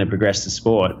that's how you're going to progress the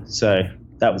sport. So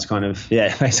that was kind of,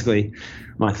 basically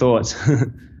my thoughts.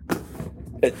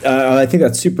 I think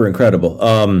that's super incredible.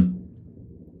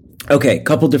 Okay, a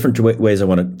couple different ways I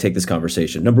want to take this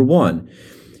conversation. Number one,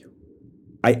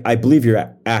 I believe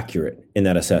you're accurate in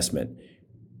that assessment.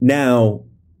 Now,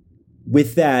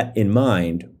 with that in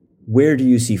mind, where do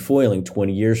you see foiling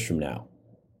 20 years from now?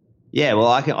 Yeah, well,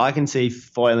 I can see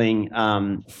foiling,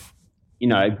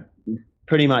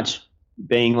 pretty much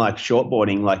being like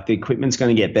shortboarding. Like the equipment's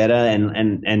going to get better,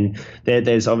 and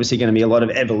there's obviously going to be a lot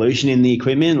of evolution in the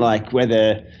equipment, like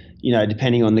whether,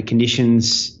 depending on the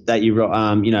conditions that you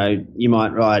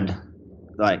might ride.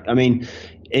 Like, I mean,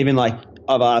 even like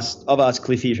I've asked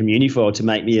Cliffy from Unifoil to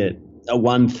make me a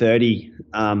 130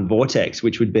 vortex,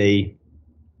 which would be,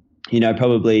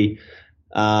 probably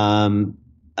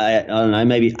I don't know,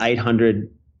 maybe 800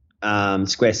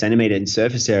 square centimeter in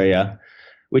surface area,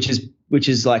 which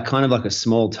is like kind of like a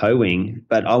small tow wing,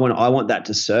 but I want that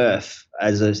to surf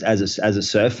as a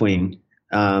surf wing.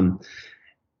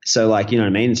 So like, what I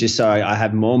mean? It's just so I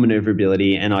have more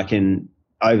maneuverability and I can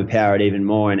overpower it even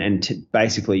more and to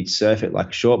basically surf it like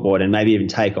a shortboard, and maybe even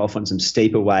take off on some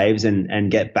steeper waves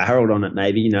and get barreled on it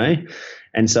maybe,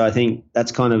 And so I think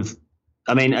that's kind of,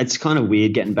 I mean, it's kind of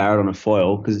weird getting barreled on a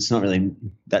foil because that's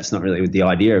not really the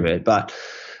idea of it. But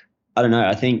I don't know.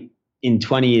 I think in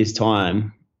 20 years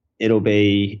time, it'll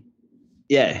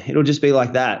just be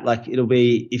like that. Like it'll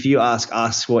be, if you ask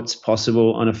us what's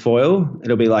possible on a foil,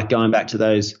 it'll be like going back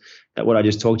to what I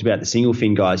just talked about, the single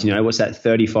fin guys, what's that,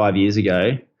 35 years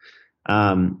ago,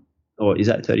 or is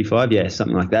that 35? Yeah,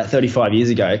 something like that. 35 years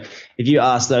ago, if you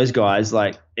ask those guys,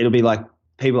 like, it'll be like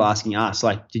people asking us,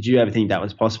 like, did you ever think that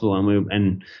was possible?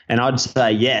 And I'd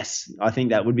say yes, I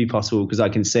think that would be possible because I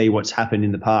can see what's happened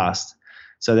in the past.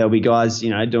 So there'll be guys,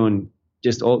 doing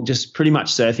just pretty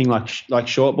much surfing like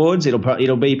shortboards.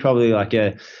 It'll be probably like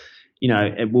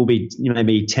it will be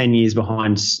maybe 10 years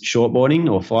behind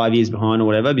shortboarding or 5 years behind or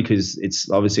whatever, because it's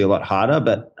obviously a lot harder.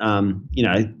 But,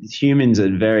 humans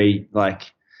are very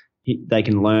they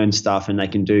can learn stuff and they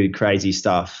can do crazy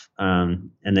stuff.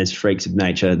 And there's freaks of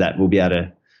nature that will be able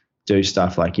to do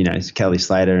stuff like, Kelly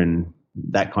Slater and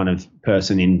that kind of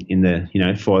person in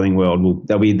the, foiling world.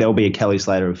 There'll be a Kelly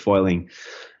Slater of foiling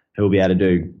who will be able to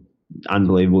do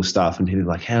unbelievable stuff. And people are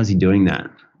like, how's he doing that?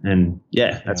 And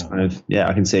that's kind of,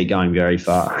 I can see it going very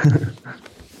far.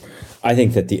 I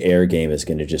think that the air game is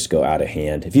going to just go out of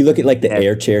hand. If you look at like the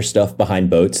air chair stuff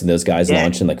behind boats and those guys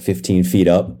launching like 15 feet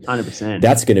up, 100%.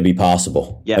 That's going to be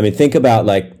possible. Yeah. I mean, think about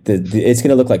like it's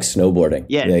going to look like snowboarding.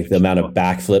 Yeah. Like the amount of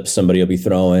backflips somebody will be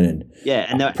throwing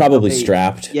and probably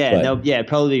strapped.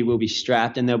 Probably will be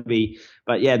strapped, and they'll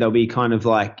be kind of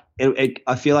like,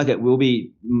 I feel like it will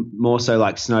be more so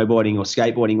like snowboarding or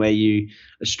skateboarding, where you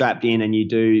are strapped in and you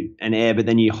do an air, but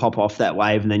then you hop off that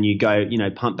wave and then you go,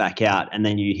 pump back out, and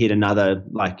then you hit another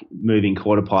like moving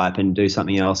quarter pipe and do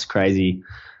something else crazy.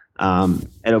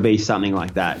 It'll be something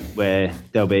like that, where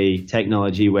there'll be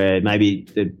technology where maybe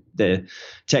the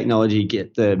technology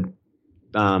the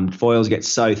foils get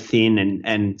so thin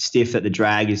and stiff that the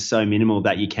drag is so minimal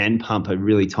that you can pump a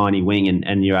really tiny wing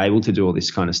and you're able to do all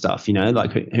this kind of stuff.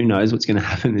 Like who knows what's going to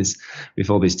happen with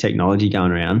all this technology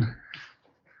going around.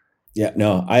 Yeah,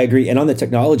 no, I agree. And on the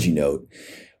technology note,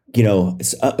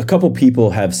 a couple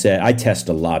people have said, I test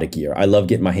a lot of gear. I love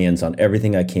getting my hands on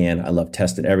everything I can. I love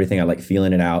testing everything. I like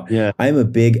feeling it out. Yeah. I'm a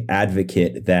big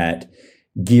advocate that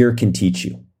gear can teach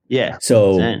you. Yeah.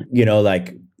 So,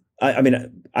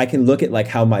 I can look at like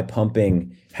how my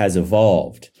pumping has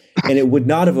evolved, and it would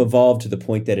not have evolved to the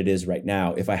point that it is right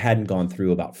now if I hadn't gone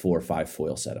through about 4 or 5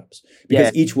 foil setups,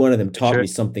 because each one of them taught me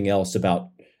something else about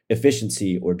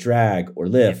efficiency or drag or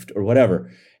lift or whatever.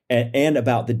 And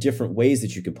about the different ways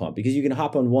that you can pump, because you can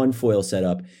hop on one foil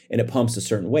setup and it pumps a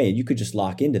certain way, and you could just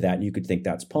lock into that and you could think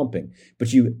that's pumping. But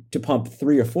to pump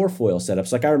 3 or 4 foil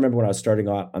setups, like I remember when I was starting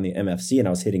out on the MFC and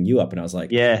I was hitting you up and I was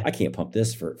like, I can't pump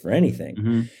this for anything.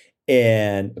 Mm-hmm.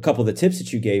 And a couple of the tips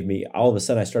that you gave me, all of a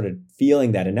sudden I started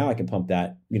feeling that, and now I can pump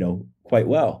that, quite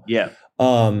well. Yeah.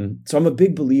 So I'm a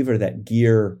big believer that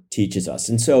gear teaches us.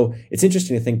 And so it's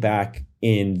interesting to think back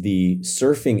in the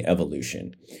surfing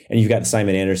evolution, and you've got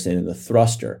Simon Anderson and the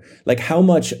thruster, like how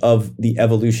much of the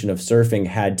evolution of surfing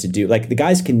had to do, like the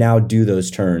guys can now do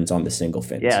those turns on the single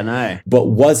fins. Yeah, no. But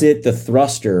was it the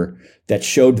thruster that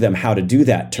showed them how to do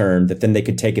that turn that then they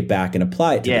could take it back and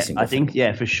apply it to the single fin?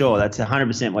 Yeah, for sure. That's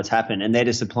 100% what's happened. And they're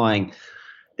just applying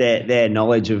their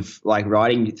knowledge of like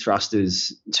riding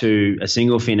thrusters to a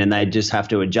single fin, and they just have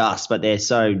to adjust. But they're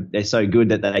so good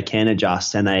that they can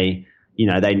adjust, and they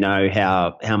know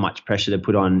how much pressure to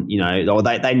put on, or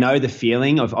they know the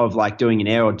feeling of like doing an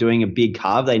air or doing a big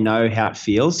carve. They know how it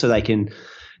feels, so they can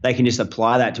just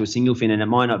apply that to a single fin, and it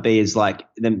might not be as like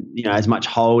them, as much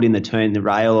hold in the turn, the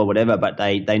rail or whatever, but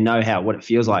they know what it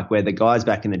feels like. Where the guys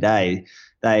back in the day,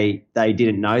 they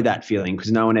didn't know that feeling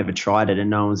because no one ever tried it and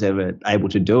no one was ever able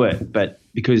to do it. But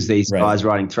because these guys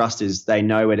riding thrusters, they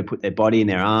know where to put their body and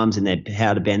their arms and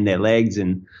how to bend their legs,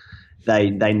 and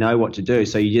they know what to do.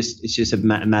 So it's just a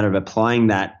matter of applying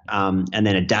that and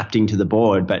then adapting to the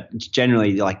board. But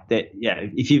generally, like that,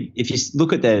 if you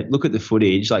look at the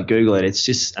footage, like Google it, it's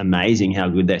just amazing how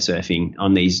good they're surfing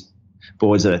on these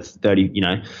boards that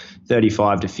are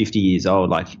 35 to 50 years old.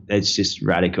 Like it's just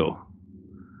radical.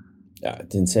 Yeah,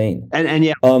 it's insane. What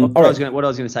I was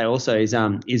going to say also is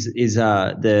how you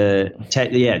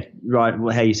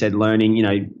said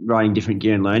learning, riding different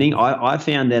gear and learning. I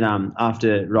found that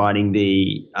after riding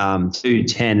the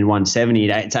 210 and 170,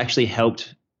 it's actually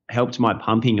helped my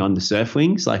pumping on the surf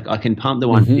wings. Like I can pump the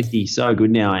 150 so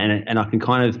good now, and I can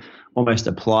kind of almost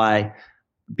apply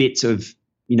bits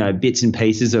and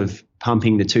pieces of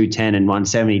pumping the 210 and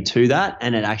 170 to that,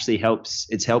 and it actually helps.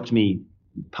 It's helped me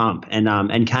pump,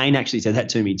 and Kane actually said that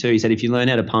to me too. He said if you learn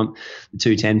how to pump the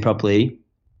 210 properly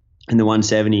and the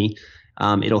 170,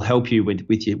 it'll help you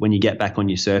with you when you get back on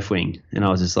your surf wing. And I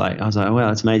was like, oh, wow,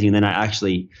 that's amazing. And then I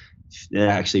actually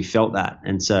felt that,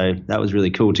 and so that was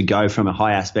really cool to go from a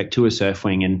high aspect to a surf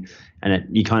wing, and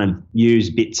you kind of use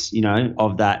bits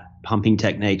of that pumping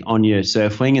technique on your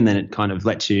surf wing, and then it kind of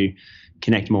lets you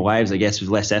connect more waves, I guess, with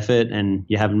less effort, and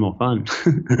you're having more fun.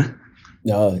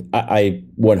 No, I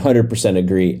 100%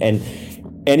 agree. And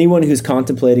Anyone who's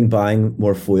contemplating buying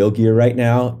more foil gear right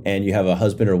now and you have a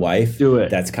husband or wife Do it.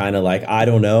 that's kind of like, I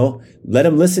don't know, let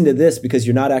them listen to this, because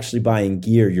you're not actually buying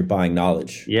gear, you're buying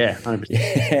knowledge. Yeah,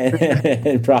 100%.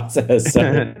 And process. So,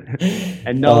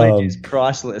 and knowledge is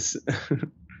priceless.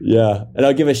 yeah. And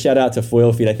I'll give a shout out to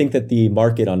Foil Feed. I think that the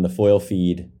market on the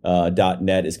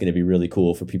foilfeed.net is going to be really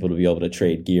cool for people to be able to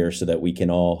trade gear, so that we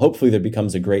can all, hopefully there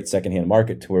becomes a great secondhand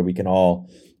market to where we can all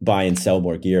buy and sell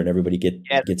more gear and everybody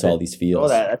gets all these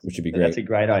feels, which would be great. That's a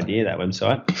great idea, that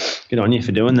website. Good on you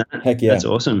for doing that. Heck yeah. That's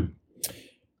awesome.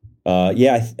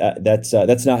 That's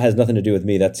has nothing to do with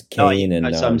me. That's Kane.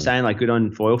 So I'm saying, like, good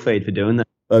on Foil Feed for doing that.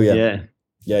 Oh yeah.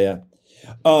 Yeah.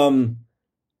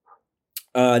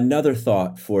 Another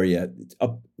thought for you.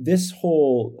 This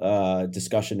whole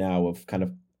discussion now of kind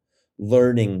of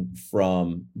learning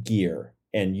from gear,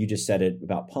 and you just said it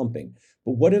about pumping,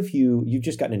 but what have you've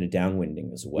just gotten into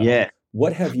downwinding as well. Yeah.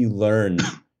 What have you learned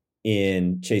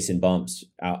in chasing bumps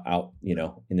out, in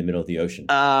the middle of the ocean?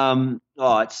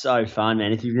 It's so fun,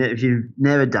 man. If you've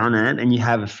never done it and you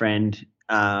have a friend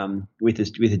with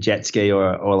a jet ski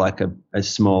or like a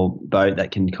small boat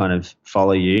that can kind of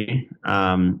follow you,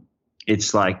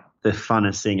 it's like the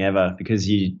funnest thing ever, because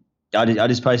I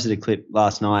just posted a clip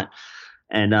last night,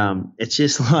 and it's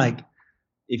just like,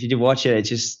 if you did watch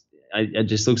it, it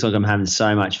just looks like I'm having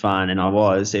so much fun, and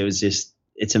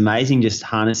it's amazing just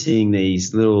harnessing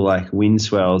these little like wind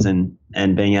swells and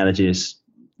being able to just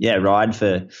ride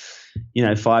for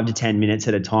 5 to 10 minutes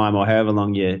at a time, or however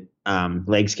long your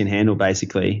legs can handle,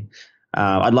 basically.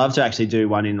 I'd love to actually do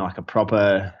one in like a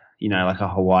proper, like a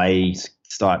Hawaii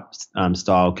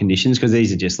style conditions, because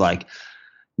these are just like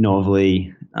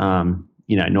northerly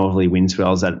wind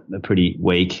swells that are pretty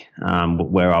weak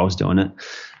where I was doing it.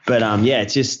 But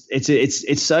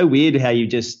it's so weird how you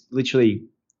just literally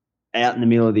out in the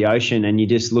middle of the ocean and you're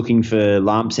just looking for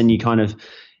lumps, and you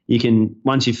can,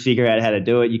 once you figure out how to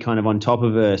do it, you kind of on top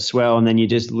of a swell, and then you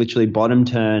just literally bottom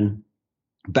turn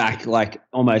back, like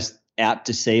almost out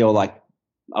to sea or like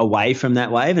away from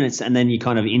that wave, and then you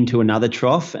kind of into another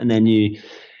trough, and then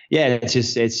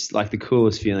it's like the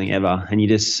coolest feeling ever, and you're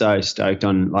just so stoked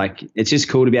on, like, it's just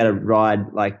cool to be able to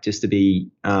ride, like, just to be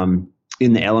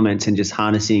in the elements and just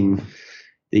harnessing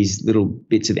these little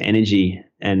bits of energy,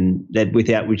 and that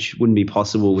which wouldn't be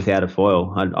possible without a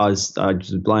foil. I was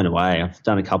blown away. I've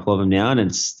done a couple of them now, and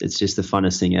it's just the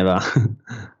funnest thing ever.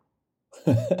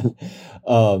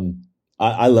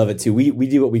 I love it too. We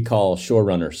do what we call shore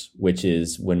runners, which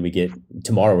is when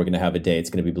tomorrow we're going to have a day, it's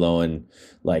going to be blowing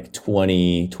like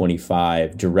 20,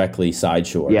 25 directly side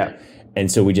shore. Yeah.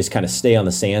 And so we just kind of stay on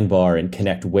the sandbar and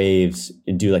connect waves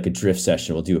and do like a drift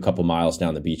session. We'll do a couple miles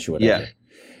down the beach or whatever.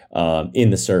 Yeah.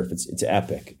 In the surf. It's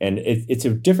epic. And it's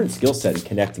a different skill set in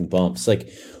connecting bumps. Like,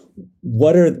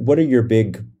 what are your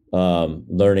big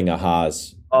learning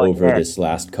ahas over this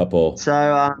last couple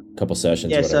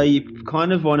sessions? Yeah, so you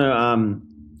kind of want to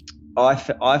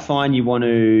I find you want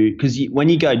to, because when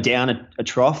you go down a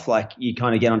trough, like, you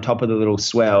kind of get on top of the little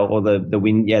swell or the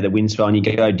wind swell, and you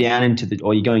go down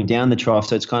or you're going down the trough,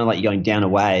 so it's kind of like you're going down a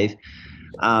wave.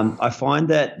 I find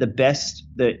that the best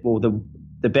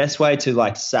way to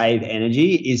like save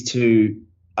energy is to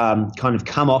kind of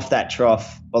come off that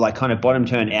trough, or like kind of bottom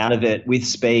turn out of it with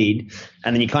speed,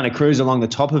 and then you kind of cruise along the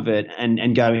top of it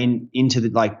and go into the,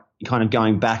 like, kind of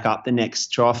going back up the next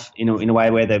trough in a way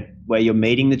where you're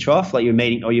meeting the trough, like you're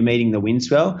meeting the wind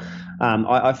swell.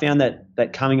 I found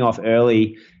that coming off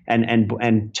early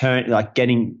and turn, like,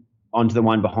 getting onto the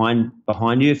one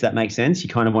behind you, if that makes sense. You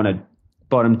kind of want to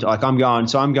bottom, like I'm going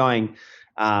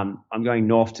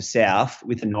north to south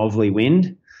with a northerly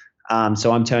wind.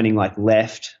 So I'm turning like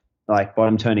left, like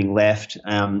bottom turning left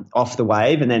off the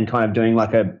wave, and then kind of doing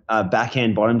like a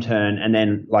backhand bottom turn, and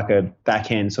then like a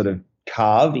backhand sort of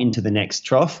carve into the next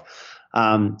trough.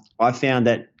 I found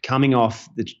that coming off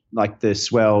the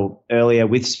swell earlier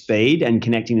with speed and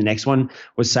connecting the next one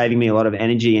was saving me a lot of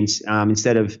energy, and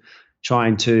instead of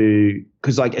trying to,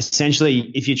 because like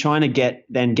essentially if you're trying to get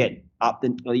up,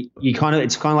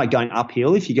 it's kind of like going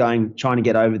uphill. If you're trying to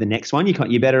get over the next one,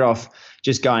 you're better off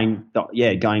just going.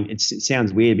 It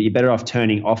sounds weird, but you're better off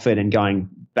turning off it and going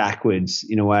backwards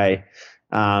in a way,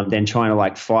 than trying to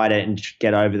like fight it and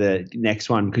get over the next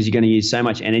one, because you're going to use so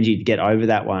much energy to get over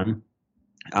that one,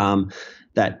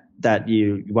 that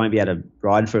you won't be able to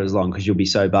ride for as long because you'll be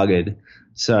so buggered.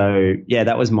 So yeah,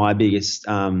 that was my biggest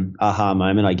aha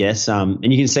moment, I guess. And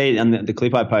you can see on the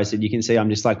clip I posted, you can see I'm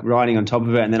just like riding on top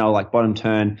of it, and then I'll like bottom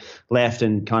turn left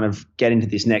and kind of get into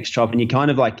this next trough, and you're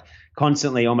kind of like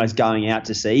constantly almost going out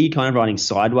to sea. You're kind of riding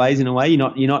sideways in a way.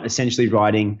 You're not essentially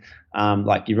riding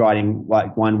like you're riding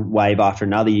like one wave after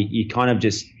another. You kind of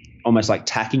just almost like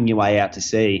tacking your way out to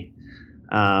sea.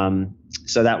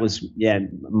 So that was,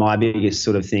 my biggest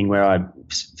sort of thing where I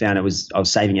found I was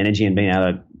saving energy and being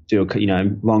able to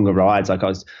do, longer rides. Like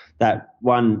that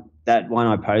one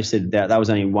I posted, that was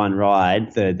only one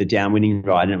ride, the downwinding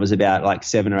ride, and it was about like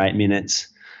 7 or 8 minutes.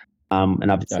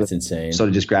 And I've That's insane. Sort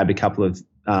of just grabbed a couple of,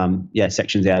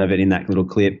 sections out of it in that little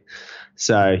clip.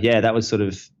 So that was sort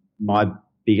of my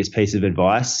biggest piece of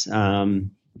advice. So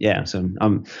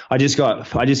I just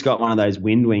got one of those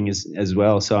wind wings as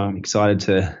well. So I'm excited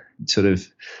to sort of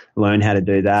learn how to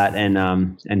do that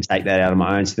and take that out of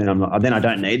my own. So then I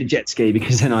don't need a jet ski,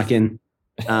 because then I can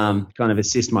kind of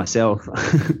assist myself.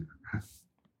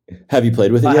 Have you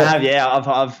played with it yet? I have, yeah.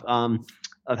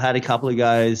 I've had a couple of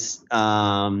goes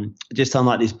just on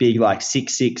like this big like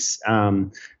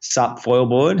 6'6" sup foil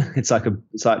board. It's like kind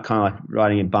of like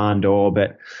riding a barn door,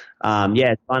 but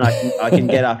it's fun. I can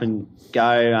get up and go.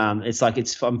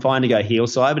 I'm fine to go heel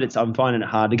side, but I'm finding it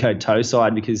hard to go toe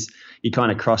side because you're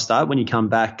kind of crossed up when you come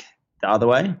back the other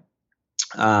way.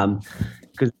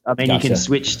 Because you can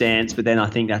switch stance, but then I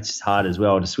think that's hard as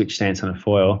well to switch stance on a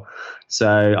foil. So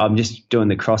I'm just doing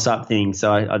the cross up thing.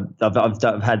 So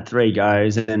I've had 3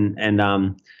 goes, and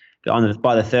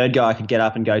by the third go I could get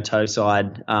up and go toe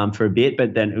side for a bit,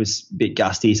 but then it was a bit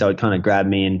gusty, so it kind of grabbed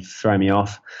me and throw me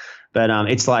off. But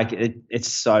it's like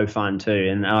it's so fun too,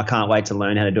 and I can't wait to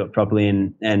learn how to do it properly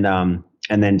and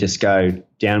then just go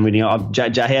downwinding.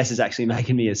 JS is actually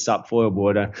making me a sup foil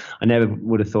board. I never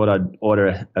would have thought I'd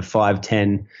order a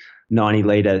 5'10",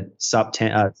 90-litre sup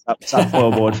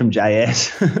foil board from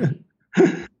JS.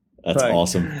 That's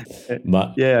awesome.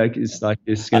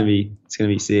 It's gonna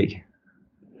be sick.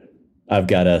 I've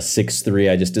got a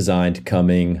 6'3" I just designed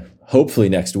coming hopefully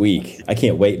next week. I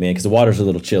can't wait, man, because the water's a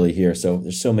little chilly here. So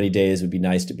there's so many days it would be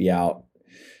nice to be out,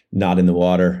 not in the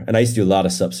water. And I used to do a lot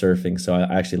of sup surfing, so I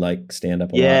actually like stand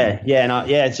up a lot.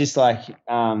 It's just like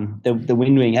the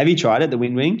wind wing. Have you tried it, the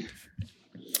wind wing?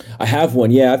 I have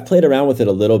one. Yeah, I've played around with it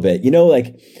a little bit.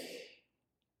 Like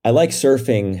I like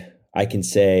surfing, I can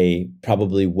say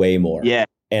probably way more. Yeah.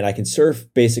 And I can surf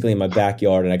basically in my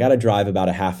backyard, and I got to drive about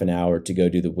a half an hour to go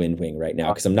do the wind wing right now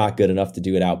because I'm not good enough to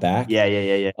do it out back. Yeah.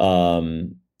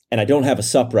 And I don't have a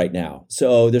sup right now.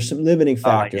 So there's some limiting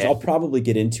factors. I'll probably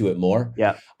get into it more.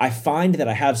 Yeah. I find that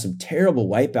I have some terrible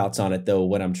wipeouts on it though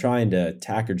when I'm trying to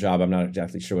tack or job. I'm not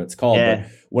exactly sure what it's called, but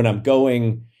when I'm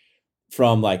going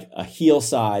from like a heel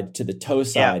side to the toe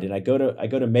side and I go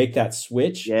to make that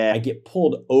switch, I get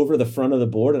pulled over the front of the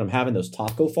board and I'm having those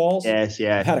taco falls. Yes,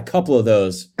 yeah. I've had a couple of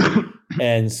those.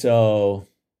 And so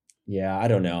I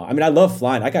don't know. I mean, I love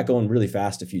flying. I got going really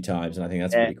fast a few times, and I think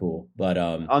that's pretty cool. But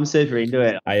I'm super into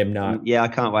it. I am not. I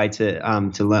can't wait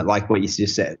to learn, like what you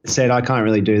just said. I can't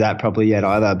really do that properly yet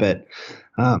either, but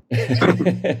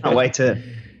can't wait to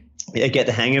get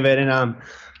the hang of it. And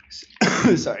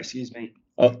sorry, excuse me.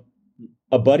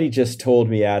 A buddy just told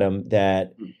me, Adam,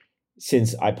 that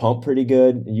since I pump pretty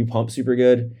good and you pump super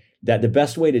good, that the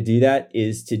best way to do that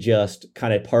is to just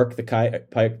kind of park the kite,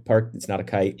 it's not a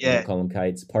kite, you don't call them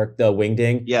kites, park the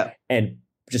wingding, and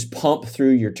just pump through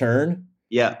your turn,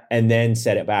 and then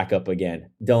set it back up again.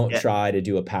 Don't try to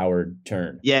do a powered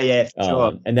turn.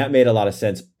 Sure. And that made a lot of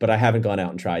sense, but I haven't gone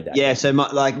out and tried that. Yeah, so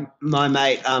my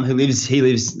mate who lives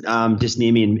just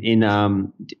near me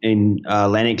in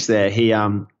Lennox there.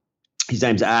 His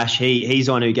name's Ash. He's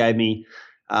the one who gave me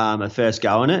a first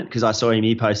go on it because I saw him.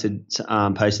 He posted something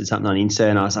on Insta,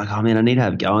 and I was like, oh man, I need to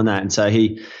have a go on that. And so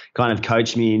he kind of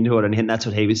coached me into it, and that's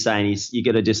what he was saying. You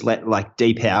got to just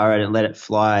depower it and let it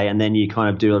fly, and then you kind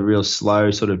of do a real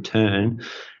slow sort of turn.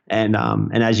 And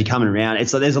as you're coming around,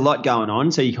 there's a lot going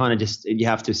on, so you kind of you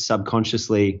have to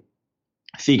subconsciously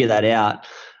figure that out.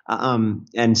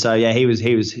 And so he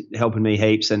was helping me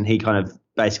heaps, and he kind of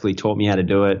basically taught me how to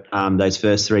do it. Those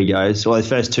first 3 goes, those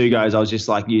first 2 goes, I was just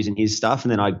like using his stuff,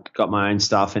 and then I got my own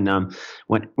stuff and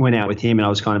went out with him, and I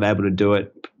was kind of able to do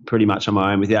it pretty much on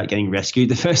my own without getting rescued.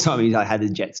 The first time I had the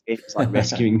jet ski, it was like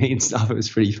rescuing me and stuff. It was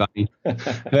pretty funny.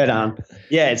 But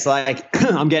it's like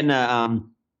I'm getting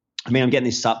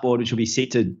this sup board, which will be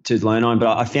sick to learn on.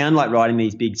 But I found like riding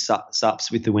these big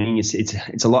sups with the wing,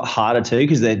 it's a lot harder too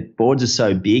because their boards are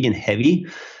so big and heavy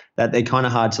that they're kind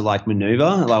of hard to like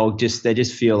maneuver. They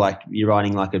just feel like you're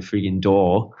riding like a friggin'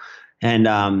 door. And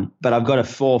but I've got a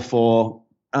 4.4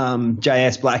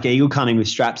 JS Black Eagle coming with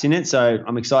straps in it, so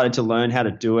I'm excited to learn how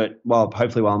to do it.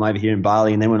 Hopefully while I'm over here in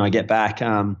Bali, and then when I get back,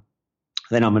 then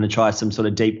I'm going to try some sort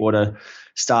of deep water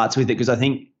starts with it because I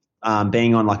think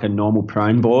being on like a normal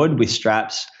prone board with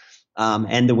straps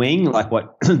and the wing, like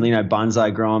what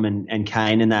Bunzo, Grom, and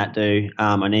Kane and that do.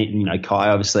 I need Kai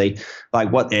obviously,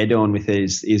 like what they're doing with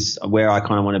it is where I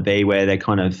kind of want to be, where they're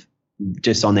kind of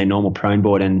just on their normal prone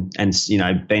board and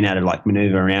being able to like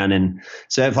maneuver around and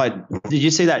surf. Like, did you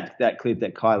see that clip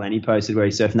that Kai Lenny posted where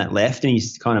he's surfing that left and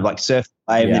he's kind of like surfing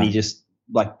the wave and then he just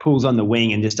like pulls on the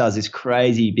wing and just does this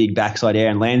crazy big backside air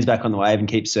and lands back on the wave and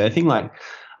keeps surfing? Like,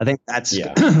 I think that's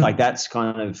like, that's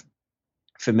kind of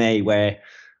for me where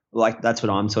like, that's what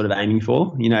I'm sort of aiming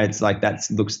for. It's like, that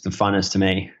looks the funnest to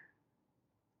me.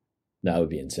 That would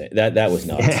be insane. That was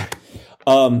nuts. Yeah.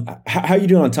 How are you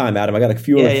doing on time, Adam? I got a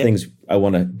few other things I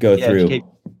want to go through,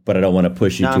 but I don't want to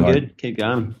push you too hard. Good. Keep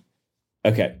going.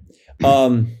 Okay.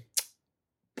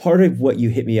 Part of what you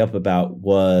hit me up about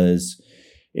was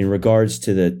in regards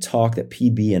to the talk that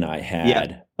PB and I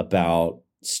had about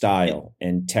style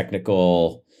and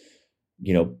technical,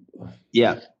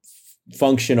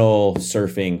 functional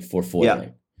surfing for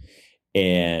foiling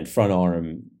and front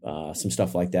arm, some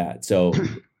stuff like that. So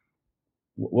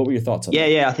what were your thoughts on that?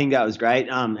 Yeah, I think that was great.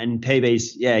 And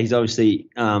PB's, he's obviously,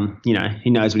 he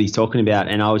knows what he's talking about.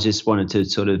 And I was just wanted to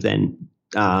sort of then,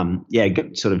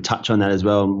 sort of touch on that as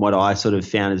well and what I sort of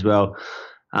found as well,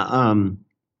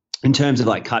 in terms of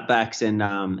like cutbacks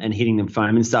and hitting the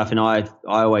foam and stuff. And I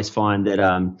always find that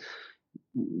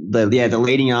the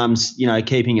leading arms,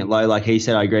 keeping it low, like he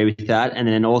said, I agree with that. And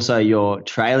then also your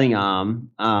trailing arm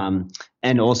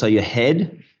and also your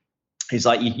head. It's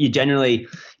like you generally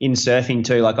in surfing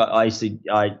too. Like I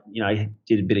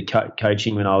did a bit of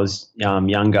coaching when I was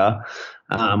younger,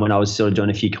 when I was sort of doing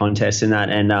a few contests and that,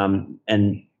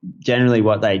 and generally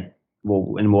what they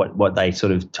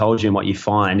sort of told you and what you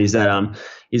find is that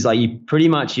is like you pretty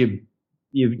much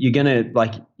you're gonna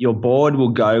like your board will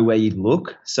go where you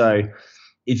look. So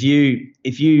if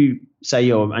you say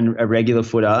you're a regular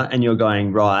footer and you're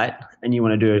going right and you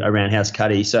want to do a roundhouse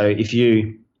cutty, so if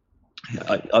you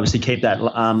obviously keep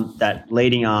that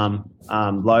leading arm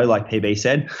low, like PB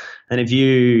said, and if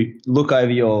you look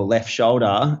over your left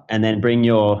shoulder and then bring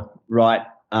your right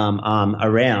arm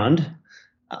around,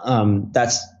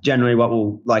 that's generally what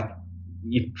will like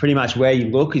you pretty much where you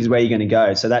look is where you're going to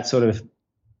go. So that's sort of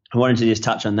I wanted to just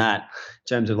touch on that in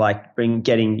terms of like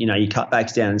getting your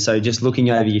cutbacks down. So just looking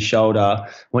over your shoulder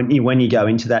when you go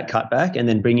into that cutback and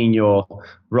then bringing your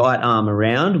right arm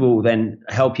around will then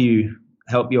help your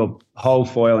whole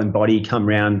foil and body come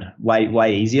around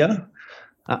way easier,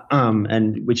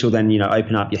 and which will then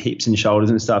open up your hips and shoulders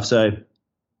and stuff. So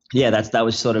that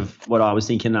was sort of what I was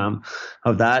thinking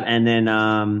of that, and then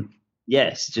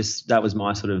just that was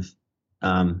my sort of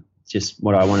just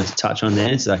what I wanted to touch on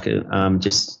there. So like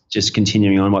just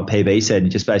continuing on what PB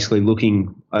said, just basically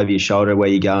looking over your shoulder where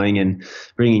you're going and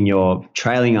bringing your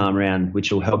trailing arm around,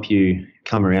 which will help you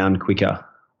come around quicker,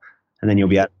 and then you'll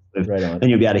be able. Then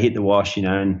you'll be able to hit the wash,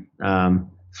 and On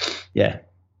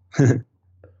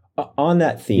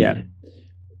that theme,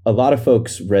 a lot of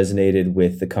folks resonated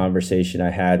with the conversation I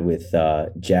had with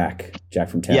Jack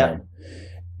from town,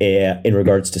 in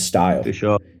regards to style. For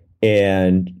sure.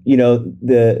 And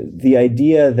the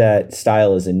idea that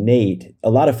style is innate, a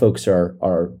lot of folks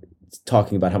are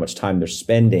talking about how much time they're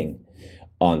spending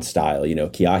on style.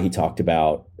 Kiahi talked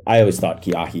about. I always thought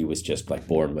Kiahi was just like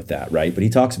born with that, right? But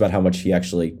he talks about how much he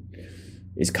actually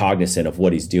is cognizant of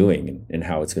what he's doing and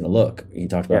how it's going to look. He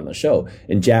talked about it on the show.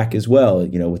 And Jack as well,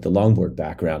 with the longboard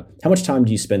background. How much time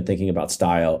do you spend thinking about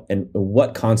style and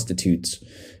what constitutes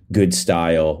good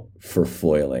style for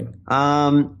foiling?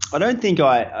 I don't think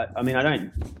I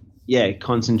don't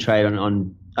concentrate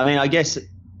on I guess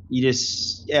you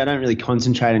just, I don't really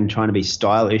concentrate on trying to be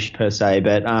stylish per se,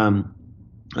 but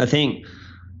I think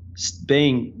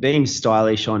being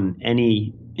stylish in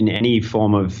any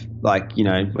form of like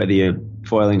whether you're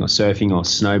foiling or surfing or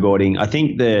snowboarding, I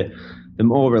think the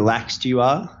more relaxed you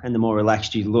are and the more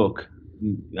relaxed you look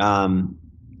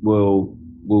will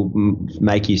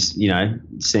make you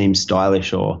seem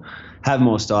stylish or have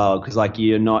more style, because like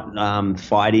you're not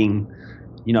fighting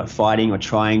or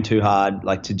trying too hard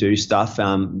like to do stuff.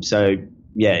 So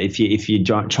yeah, if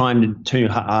you're trying too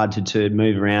hard to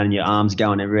move around and your arms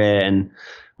going everywhere and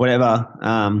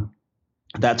whatever,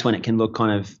 that's when it can look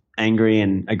kind of angry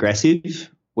and aggressive.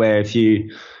 Where if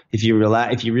you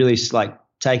relax, if you really like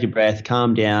take a breath,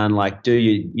 calm down, like do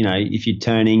if you're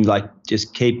turning, like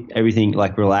just keep everything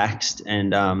like relaxed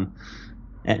and don't,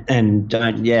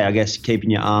 I guess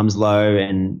keeping your arms low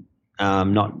and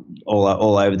not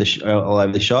all over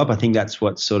the shop. I think that's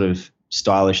what's sort of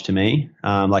stylish to me.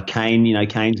 Like Kane,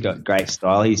 Kane's got great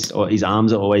style. His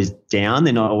arms are always down;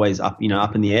 they're not always up,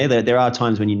 up in the air. There are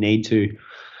times when you need to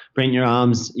bring your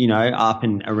arms, up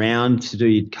and around to do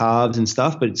your calves and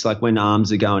stuff. But it's like when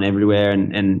arms are going everywhere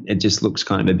and it just looks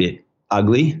kind of a bit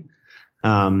ugly.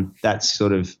 That's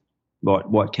sort of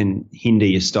what can hinder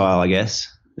your style, I guess.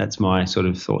 that's my sort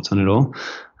of thoughts on it all.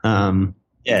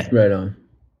 Yeah. Right on.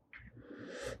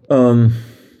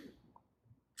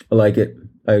 I like it.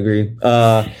 I agree.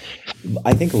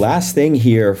 I think last thing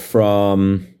here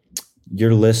from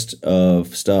your list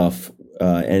of stuff,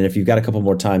 and if you've got a couple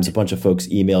more times, a bunch of folks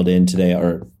emailed in today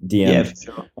or DM'd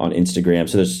sure. on Instagram.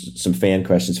 So there's some fan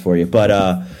questions for you. But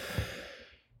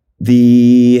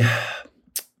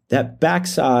that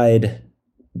backside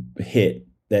hit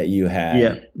that you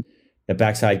had, that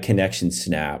backside connection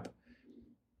snap,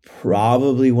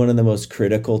 probably one of the most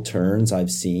critical turns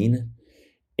I've seen.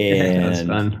 And that's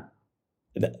fun.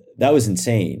 That was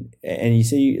insane. And you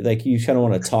say you kind of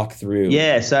want to talk through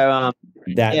so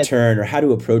that turn or how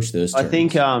to approach those turns. I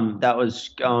think that was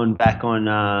going back on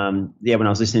when I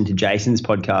was listening to Jason's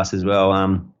podcast as well,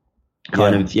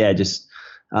 just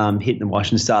hitting the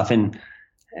wash and stuff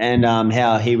and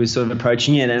how he was sort of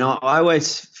approaching it. And I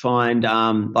always find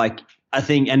I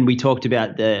think, and we talked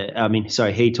about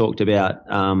he talked about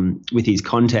with his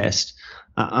contest,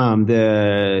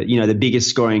 the biggest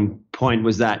scoring point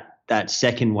was that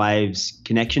second wave's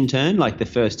connection turn, like the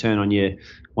first turn on you,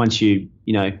 once you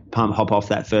hop off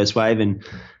that first wave, and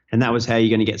that was how you're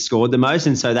going to get scored the most.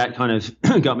 And so that kind of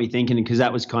got me thinking, because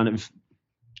that was kind of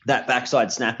that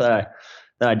backside snap that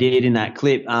I did in that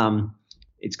clip.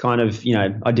 It's kind of,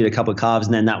 I did a couple of carves,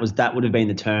 and then that would have been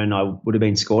the turn I would have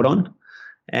been scored on.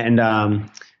 And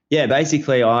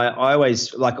basically I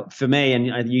always, like, for me,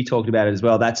 and you talked about it as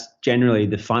well, that's generally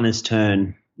the funnest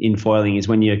turn in foiling, is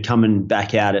when you're coming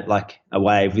back out at like a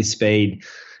wave with speed,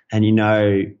 and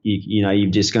you're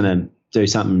just going to do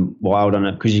something wild on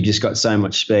it because you've just got so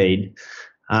much speed.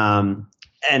 And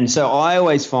so I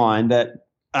always find that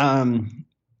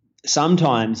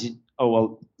sometimes, a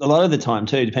lot of the time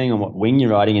too, depending on what wing you're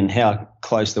riding and how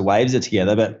close the waves are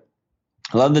together, but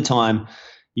a lot of the time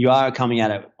you are coming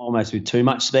at it almost with too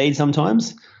much speed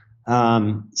sometimes.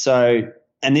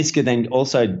 And this could then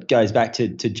also goes back to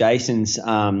Jason's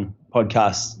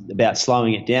podcast about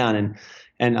slowing it down.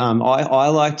 And I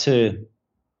like to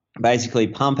basically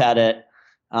pump at it,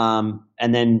 and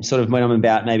then sort of when I'm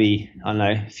about maybe,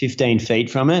 15 feet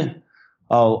from it,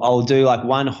 I'll do like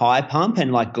one high pump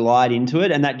and like glide into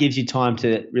it. And that gives you time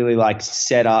to really like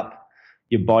set up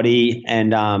your body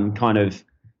and kind of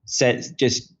set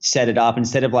it up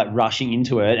instead of like rushing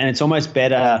into it. And it's almost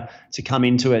better to come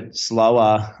into it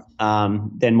slower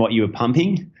than what you were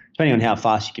pumping, depending on how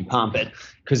fast you can pump it.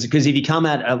 Because if you come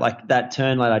at like that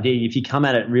turn like I did, if you come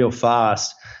at it real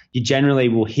fast, you generally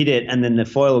will hit it, and then the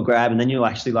foil will grab, and then you'll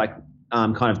actually like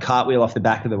kind of cartwheel off the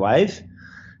back of the wave.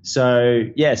 So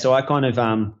I kind of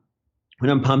when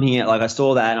I'm pumping it, like I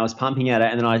saw that and I was pumping at it,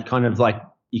 and then I kind of like,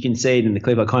 you can see it in the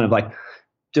clip, I kind of like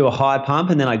do a high pump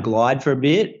and then I glide for a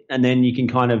bit, and then you can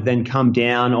kind of then come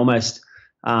down almost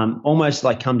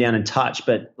like come down and touch,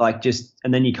 but like just,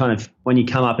 and then you kind of, when you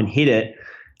come up and hit it,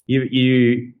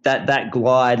 that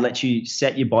glide lets you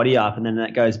set your body up, and then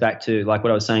that goes back to like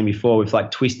what I was saying before with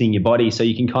like twisting your body. So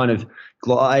you can kind of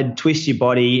glide, twist your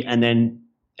body, and then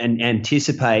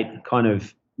anticipate kind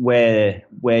of where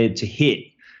to hit,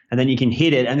 and then you can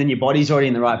hit it, and then your body's already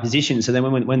in the right position. So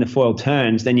then when the foil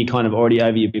turns, then you're kind of already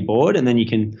over your board, and then you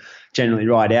can generally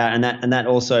ride out. And that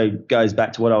also goes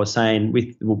back to what I was saying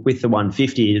with the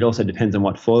 150. It also depends on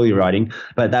what foil you're riding,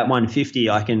 but that 150,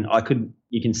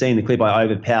 you can see in the clip, I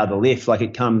overpower the lift. Like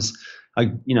it comes, I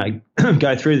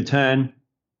go through the turn,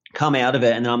 come out of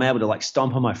it, and then I'm able to like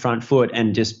stomp on my front foot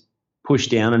and just push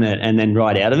down on it and then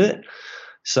ride out of it.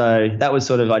 So that was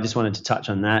sort of, I just wanted to touch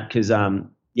on that because,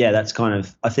 that's kind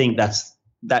of, I think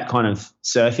that kind of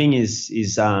surfing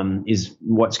is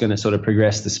what's going to sort of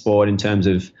progress the sport in terms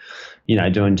of,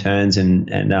 doing turns and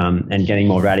getting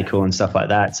more radical and stuff like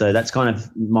that. So that's kind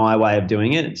of my way of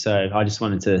doing it. So I just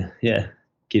wanted to,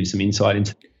 give some insight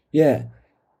into. Yeah.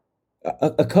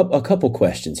 A couple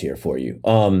questions here for you.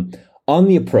 On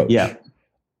the approach. Yeah.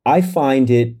 I find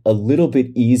it a little bit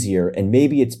easier, and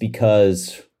maybe it's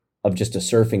because of just a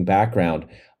surfing background.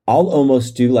 I'll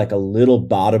almost do like a little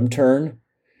bottom turn.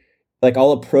 Like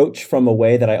I'll approach from a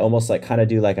way that I almost like kind of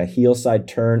do like a heel side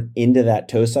turn into that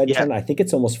toe side turn. I think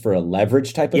it's almost for a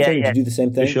leverage type of thing. Yeah, do you do the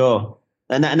same thing? For sure.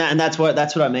 And that's what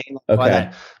I mean by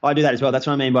that. I do that as well. That's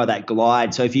what I mean by that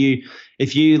glide. So if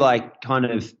you like kind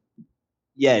of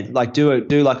like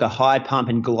do like a high pump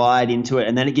and glide into it,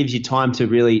 and then it gives you time to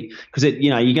really, because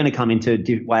you're going to come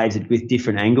into waves with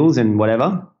different angles and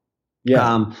whatever.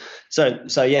 Yeah. So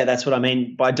that's what I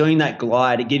mean by doing that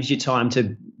glide. It gives you time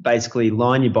to basically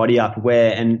line your body up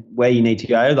where you need to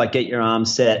go, like get your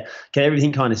arms set, get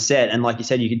everything kind of set. And like you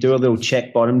said, you could do a little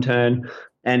check bottom turn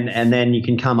and then you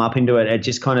can come up into it. It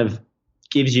just kind of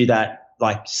gives you that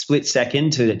like split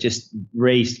second to just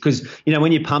because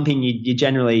when you're pumping, you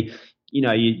generally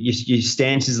your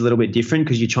stance is a little bit different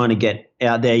because you're trying to get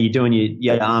out there. You're doing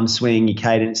your arm swing, your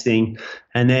cadence thing,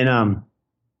 and then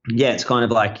it's kind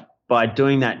of like by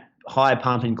doing that high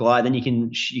pump and glide, then you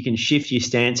can shift your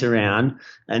stance around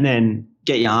and then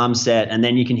get your arm set, and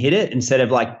then you can hit it instead of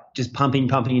like just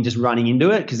pumping and just running into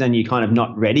it, because then you're kind of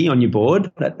not ready on your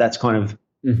board. That's kind of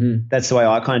that's the way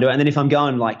I kind of do it. And then if I'm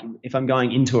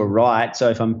going into a right, so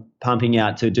if I'm pumping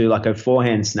out to do like a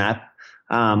forehand snap,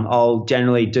 I'll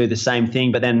generally do the same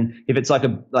thing. But then if it's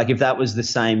if that was the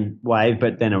same wave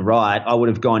but then a right, I would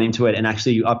have gone into it and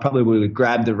actually I probably would have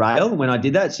grabbed the rail when I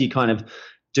did that. So you kind of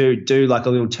do like a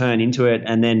little turn into it,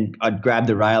 and then I'd grab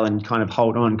the rail and kind of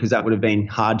hold on, because that would have been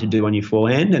hard to do on your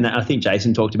forehand. And I think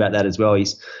Jason talked about that as well.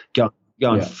 He's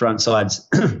going front sides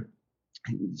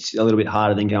it's a little bit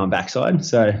harder than going backside.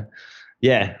 So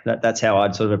yeah, that's how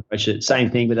I'd sort of approach it.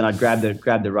 Same thing, but then I'd grab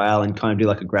the rail and kind of do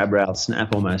like a grab rail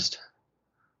snap almost.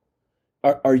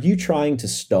 Are you trying to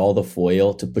stall the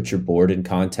foil to put your board in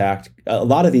contact? A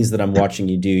lot of these that I'm watching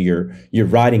you do, you're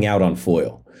riding out on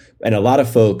foil. And a lot of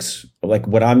folks, like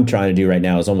what I'm trying to do right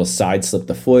now is almost side slip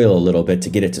the foil a little bit to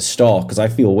get it to stall, because I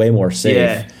feel way more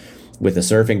safe with a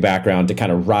surfing background to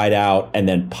kind of ride out and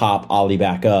then pop ollie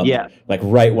back up. Yeah. Like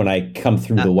right when I come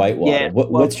through the white water. Yeah.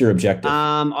 What's your objective?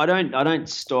 I don't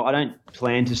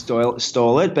plan to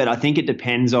stall it, but I think it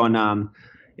depends on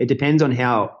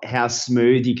how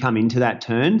smooth you come into that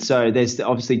turn. So there's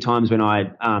obviously times when I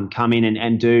come in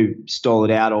and do stall it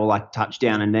out, or like touch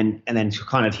down and then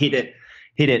kind of hit it,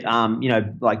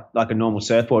 like a normal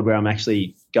surfboard, where I'm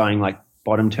actually going like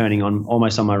bottom turning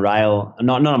almost on my rail,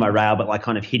 not on my rail, but like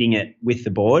kind of hitting it with the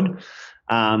board.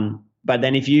 But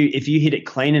then if you hit it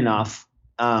clean enough,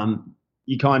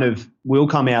 you kind of will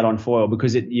come out on foil,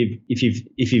 because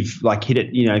if you've like hit it,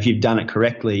 if you've done it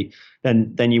correctly,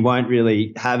 then you won't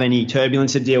really have any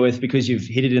turbulence to deal with, because you've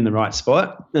hit it in the right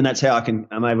spot. And that's how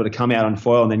I'm able to come out on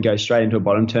foil and then go straight into a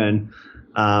bottom turn,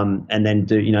 and then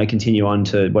do continue on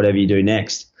to whatever you do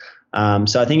next.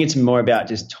 So I think it's more about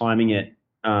just timing it.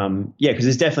 Because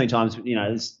there's definitely times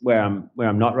where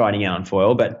I'm not riding out on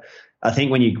foil, but I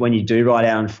think when you do ride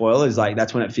out on foil, is like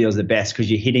that's when it feels the best,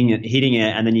 because you're hitting it,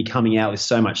 and then you're coming out with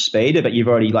so much speed, but you've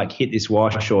already like hit this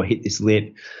wash or hit this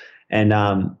lip, and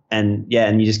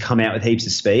you just come out with heaps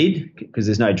of speed, because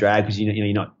there's no drag, because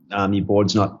you're not your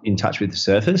board's not in touch with the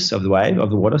surface of the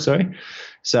water. Sorry.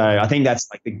 So I think that's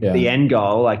like the end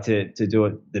goal, like to do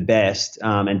it the best,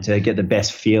 and to get the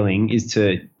best feeling, is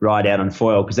to ride out on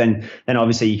foil, because then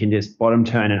obviously you can just bottom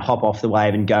turn and hop off the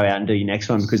wave and go out and do your next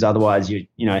one, because otherwise you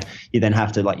then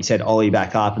have to, like you said, ollie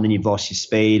back up, and then you've lost your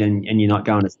speed and you're not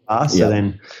going as fast. So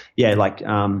then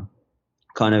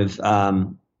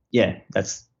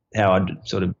that's how I'd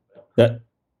sort of that.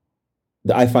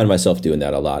 I find myself doing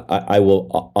that a lot. I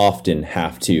will often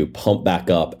have to pump back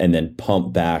up and then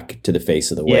pump back to the face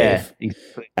of the wave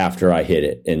after I hit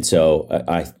it. And so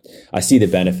I see the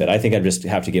benefit. I think I just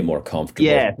have to get more comfortable.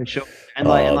 Yeah, for sure. And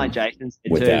like Jason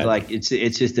said too, that. Like it's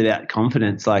just about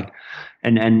confidence, like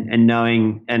and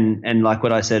knowing, and like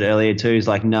what I said earlier too, is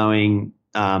like knowing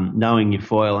your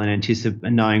foil and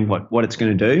knowing what it's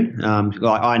going to do.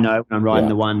 Like I know when I'm riding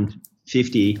the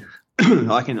 150,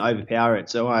 I can overpower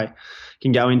it. So I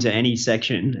can go into any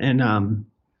section and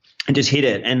just hit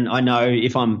it. And I know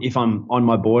if I'm on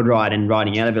my board ride and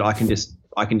riding out of it, I can just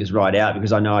ride out,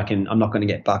 because I know I'm not going to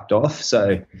get bucked off.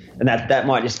 So, and that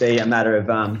might just be a matter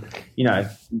of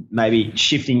maybe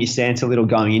shifting your stance a little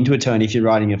going into a turn if you're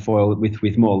riding a foil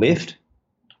with more lift.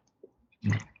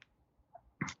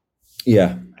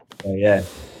 Yeah. So, yeah.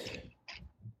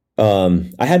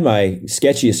 I had my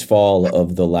sketchiest fall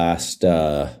of the last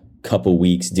couple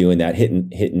weeks doing that,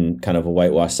 hitting kind of a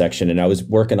whitewash section, and I was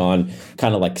working on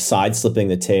kind of like side slipping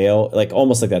the tail, like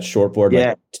almost like that shortboard,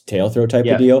 like tail throw type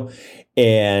of deal.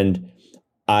 And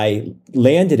I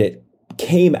landed it,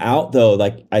 came out though,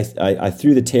 like I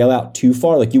threw the tail out too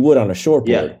far, like you would on a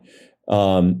shortboard.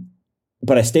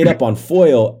 But I stayed up on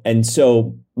foil, and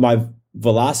so my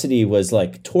velocity was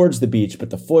like towards the beach,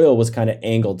 but the foil was kind of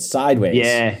angled sideways.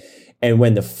 Yeah. And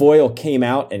when the foil came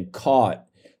out and caught,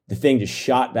 the thing just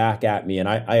shot back at me, and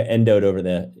I endoed over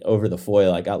the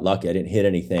foil. I got lucky; I didn't hit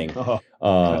anything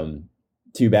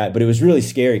too bad, but it was really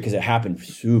scary because it happened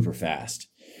super fast.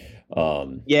 I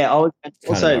was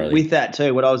also gnarly with that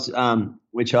too. What I was,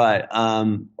 which I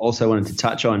also wanted to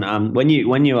touch on, when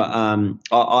you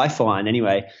I find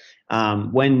anyway,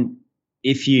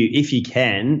 if you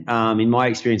can, in my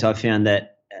experience, I've found that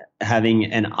having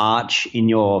an arch in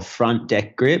your front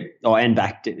deck grip and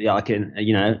back, like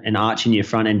an arch in your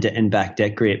front and back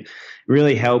deck grip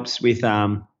really helps with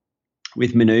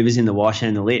with maneuvers in the wash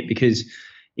and the lip, because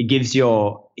it gives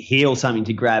your heel something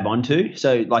to grab onto.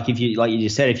 So like like you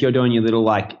just said, if you're doing your little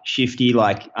like shifty,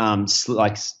 like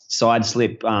like side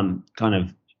slip, kind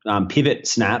of pivot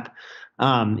snap,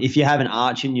 if you have an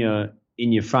arch in your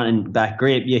front and back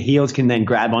grip, your heels can then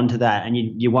grab onto that, and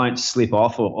you won't slip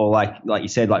off or like you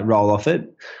said, like roll off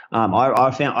it.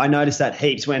 I noticed that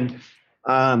heaps when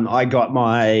I got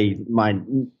my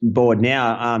board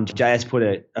now. JS put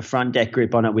a front deck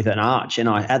grip on it with an arch, and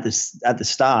at the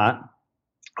start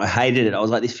I hated it. I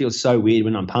was like, this feels so weird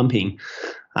when I'm pumping.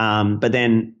 But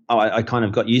then I kind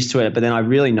of got used to it. But then I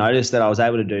really noticed that I was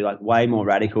able to do like way more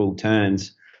radical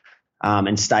turns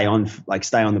and stay on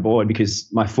the board, because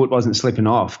my foot wasn't slipping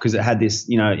off, because it had this,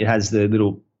 it has the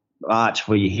little arch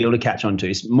for your heel to catch onto.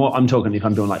 It's more, I'm talking if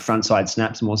I'm doing like front side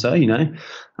snaps more so,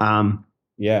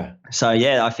 Yeah. So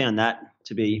yeah, I found that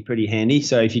to be pretty handy.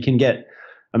 So if you can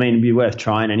it'd be worth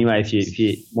trying anyway. If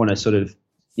you want to sort of,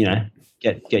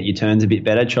 get your turns a bit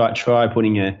better, try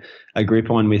putting a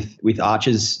grip on with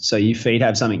arches, so your feet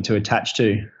have something to attach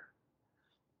to.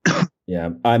 Yeah,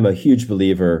 I'm a huge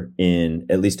believer in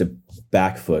at least a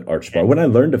back foot arch bar. When I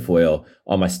learned to foil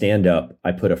on my stand up,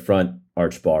 I put a front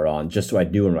arch bar on just so I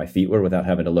knew where my feet were without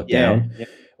having to look down. Yeah.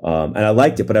 And I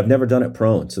liked it, but I've never done it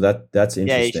prone. So that's interesting.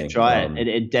 Yeah, you should try it.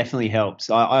 It definitely helps.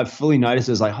 I fully noticed.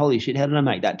 I was like, holy shit, how did I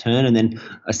make that turn? And then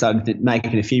I started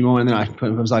making a few more, and then I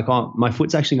was like, oh, my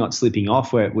foot's actually not slipping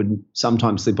off where it would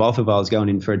sometimes slip off if I was going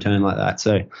in for a turn like that.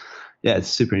 So yeah, it's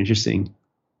super interesting.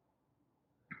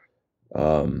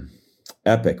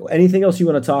 Epic. Anything else you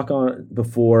want to talk on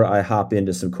before I hop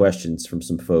into some questions from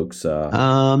some folks? No,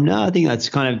 I think that's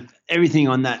kind of everything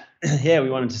on that. Yeah, we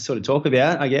wanted to sort of talk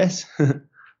about, I guess.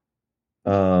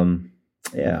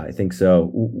 Yeah, I think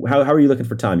so. How are you looking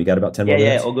for time? You got about 10 more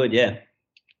minutes? Yeah, all good. Yeah.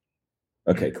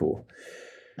 Okay, cool.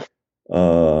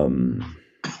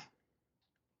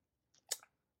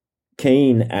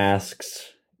 Kane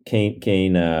asks, Katie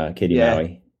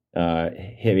Maui,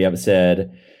 hit me up and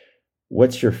said,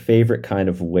 what's your favorite kind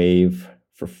of wave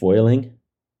for foiling?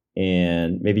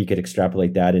 And maybe you could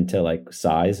extrapolate that into like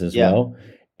size as well.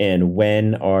 And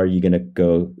when are you going to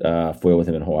go foil with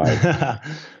him in Hawaii?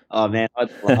 Oh man, I'd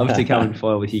love to come and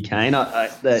foil with you, Kane.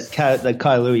 The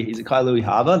Kailui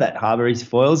Harbour, that harbour he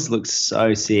foils looks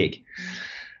so sick.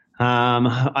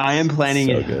 I am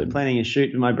planning a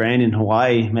shoot with my brand in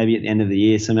Hawaii, maybe at the end of the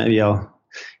year. So maybe I'll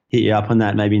hit you up on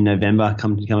that. Maybe in November,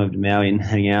 come over to Maui and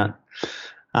hang out.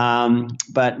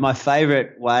 But my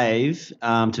favourite wave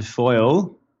to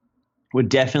foil would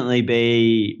definitely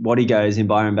be Waddy Goes in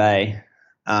Byron Bay.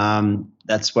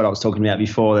 That's what I was talking about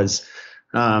before. There's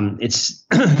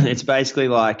it's basically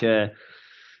like I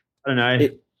don't know.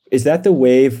 Is that the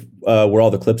wave where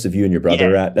all the clips of you and your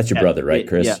brother are at? That's your brother, right,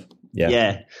 Chris?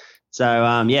 Yeah.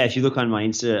 So if you look on my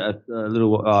Insta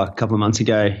a couple of months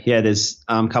ago, there's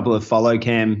a couple of follow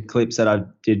cam clips that I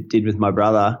did with my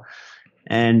brother,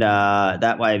 and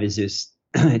that wave is just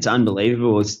it's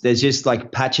unbelievable. There's just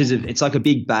like patches of, it's like a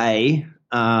big bay.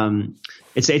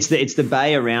 It's the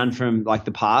bay around from like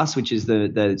the pass, which is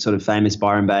the sort of famous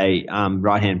Byron Bay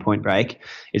right hand point break.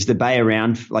 It's the bay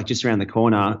around, like just around the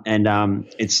corner, and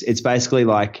it's basically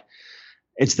like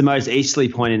it's the most easterly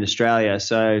point in Australia.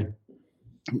 So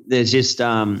there's just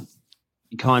kind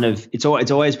of it's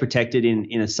always protected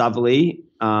in a southerly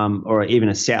or even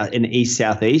an east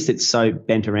southeast. It's so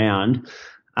bent around.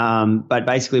 But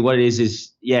basically what it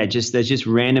is there's just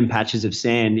random patches of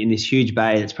sand in this huge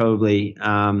bay that's probably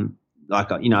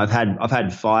I've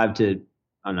had 5 to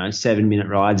 7 minute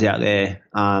rides out there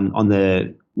on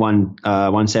the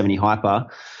 170 hyper,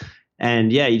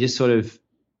 and you just sort of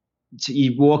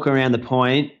you walk around the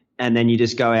point and then you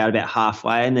just go out about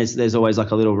halfway, and there's always like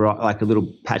a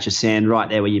little patch of sand right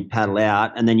there where you paddle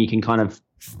out, and then you can kind of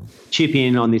chip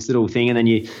in on this little thing, and then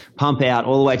you pump out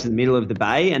all the way to the middle of the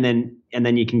bay, and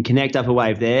then you can connect up a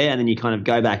wave there, and then you kind of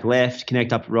go back left,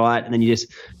 connect up right, and then you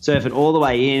just surf it all the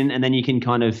way in, and then you can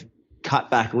kind of cut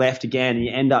back left again, and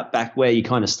you end up back where you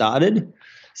kind of started.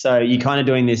 So you're kind of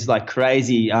doing this like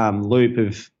crazy loop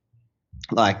of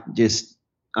like just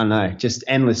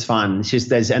endless fun. It's just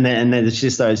there's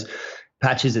just those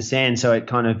patches of sand, so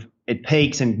it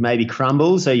peaks and maybe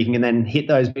crumbles, so you can then hit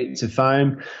those bits of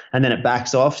foam, and then it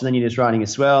backs off, and then you're just riding a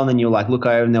swell, and then you'll like look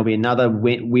over and there'll be another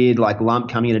weird like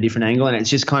lump coming at a different angle, and it's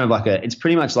just kind of like it's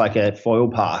pretty much like a foil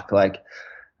park. Like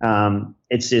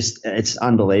it's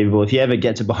unbelievable. If you ever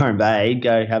get to Byron Bay,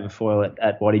 go have a foil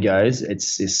at Waddy Goes.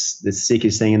 It's just the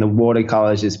sickest thing, and the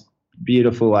watercolor is just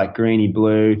beautiful, like greeny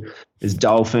blue. There's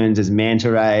dolphins, there's manta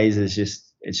rays. It's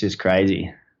just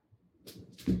crazy.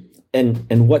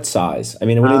 And what size? I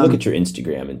mean, when I look at your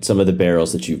Instagram and some of the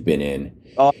barrels that you've been in,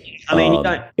 I mean, you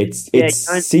don't. It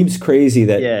seems crazy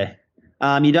that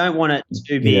you don't want it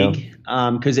too big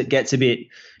because it gets a bit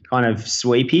kind of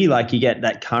sweepy. Like you get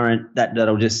that current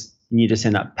that'll just you just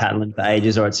end up paddling for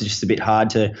ages, or it's just a bit hard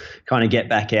to kind of get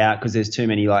back out because there's too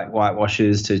many like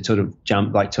whitewashers to sort of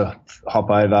jump like to hop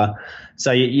over.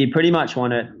 So you pretty much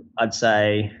want it, I'd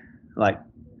say, like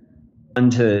 1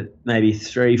 to maybe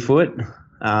 3 foot.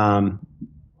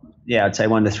 I'd say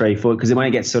 1 to 3 foot because when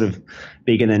it gets sort of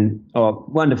bigger than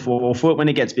 1 to 4 foot, when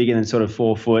it gets bigger than sort of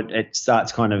 4 foot, it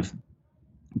starts kind of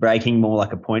breaking more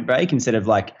like a point break instead of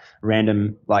like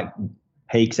random like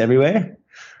peaks everywhere.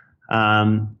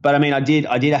 But I mean, I did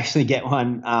actually get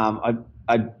one. I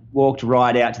walked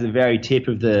right out to the very tip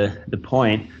of the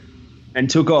point and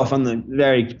took off on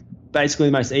the basically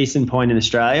the most eastern point in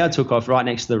Australia. I took off right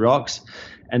next to the rocks,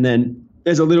 and then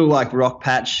there's a little like rock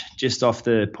patch just off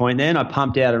the point there, and I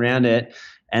pumped out around it,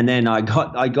 and then I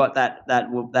got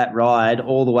that ride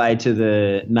all the way to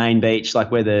the main beach,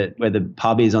 like where the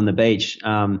pub is on the beach,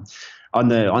 on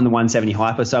the 170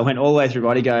 hyper. So I went all the way through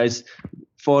Roddy Goes,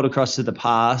 forward across to the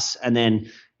pass, and then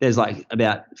there's like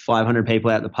about 500 people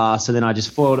out the pass. So then I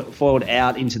just forward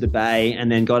out into the bay,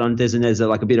 and then got on. There's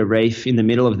like a bit of reef in the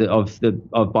middle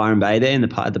of Byron Bay there in the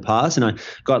pass, and I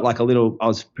got like a little. I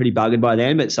was pretty buggered by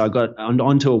then, but so I got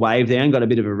onto a wave there and got a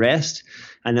bit of a rest,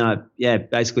 and then I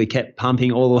basically kept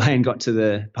pumping all the way and got to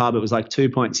the pub. It was like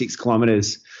 2.6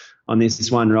 kilometers on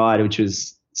this one ride, which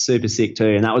was super sick too.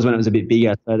 And that was when it was a bit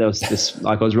bigger. So there was this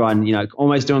like I was riding,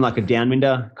 almost doing like a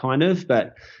downwinder kind of,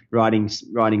 but riding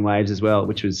waves as well,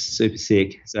 which was super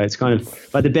sick. So it's kind of,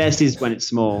 but the best is when it's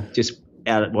small, just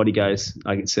out at Waddy Goes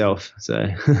like itself. So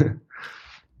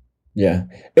yeah.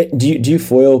 Do you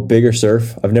foil bigger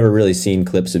surf? I've never really seen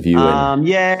clips of you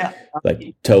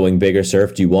like towing bigger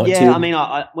surf. Do you want to? Yeah, I mean,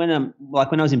 when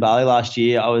I was in Bali last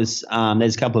year, I was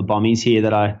there's a couple of bombies here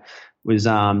that I was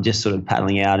just sort of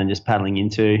paddling out and just paddling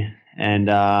into, and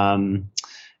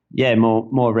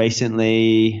more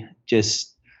recently just.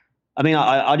 I mean,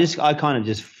 I kind of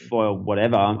just foil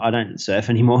whatever. I don't surf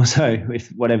anymore, so if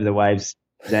whatever the waves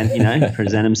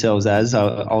present themselves as,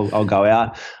 I'll go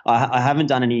out. I haven't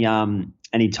done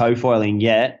any tow foiling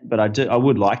yet, but I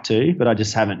would like to, but I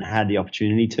just haven't had the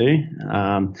opportunity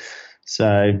to.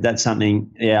 So that's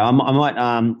something. Yeah, I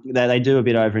might. They do a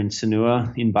bit over in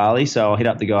Sanur in Bali, so I'll hit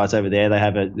up the guys over there. They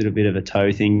have a little bit of a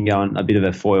tow thing going, a bit of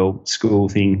a foil school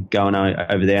thing going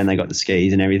over there, and they got the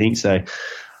skis and everything. So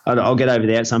I'll get over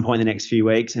there at some point in the next few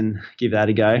weeks and give that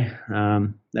a go.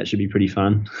 That should be pretty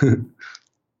fun.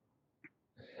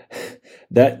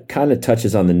 That kind of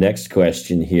touches on the next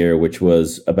question here, which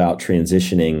was about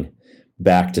transitioning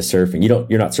back to surfing.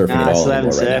 You're not surfing at all. I still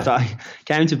haven't surfed. I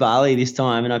came to Bali this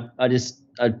time and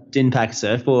I didn't pack a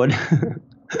surfboard.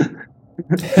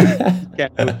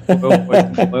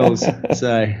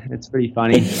 So it's pretty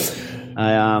funny.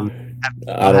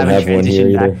 I don't have one here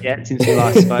either yet since we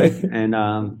last spoke, and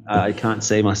I can't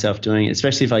see myself doing it,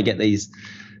 especially if I get these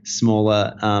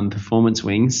smaller performance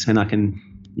wings and I can,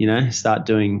 start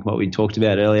doing what we talked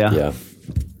about earlier. Yeah,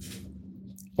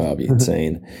 that'll be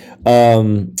insane.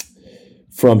 From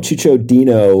Chucho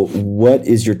Dino, what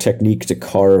is your technique to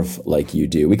carve like you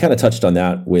do? We kind of touched on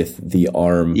that with the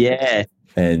arm,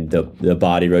 and the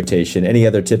body rotation. Any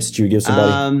other tips that you would give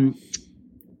somebody?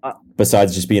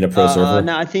 Besides just being a pro surfer?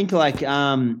 No, I think like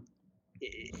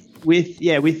with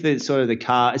the sort of the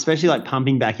carve, especially like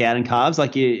pumping back out and carves,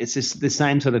 like it's just the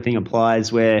same sort of thing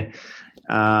applies where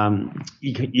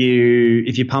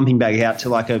if you're pumping back out to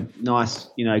like a nice,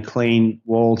 clean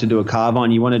wall to do a carve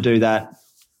on, you want to do that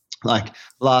like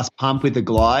last pump with the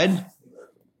glide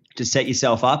to set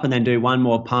yourself up, and then do one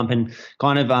more pump and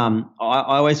kind of I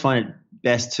always find it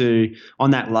best to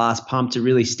on that last pump to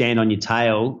really stand on your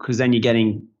tail, because then you're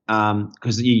getting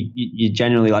because you're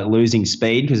generally like losing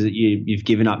speed because you've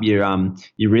given up your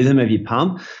rhythm of your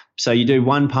pump. So you do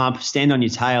one pump, stand on your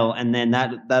tail, and then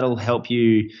that'll help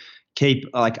you keep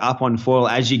like up on foil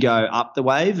as you go up the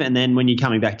wave. And then when you're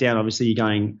coming back down, obviously you're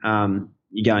going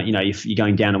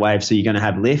down a wave, so you're going to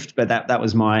have lift. But that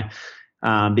was my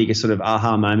biggest sort of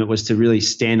aha moment, was to really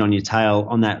stand on your tail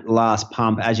on that last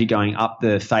pump as you're going up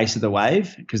the face of the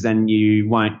wave, because then you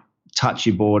won't touch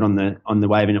your board on the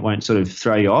wave and it won't sort of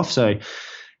throw you off. So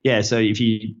so if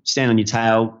you stand on your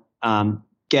tail,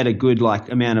 get a good like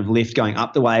amount of lift going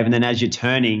up the wave, and then as you're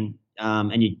turning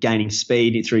and you're gaining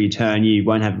speed through your turn, you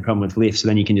won't have a problem with lift. So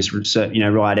then you can just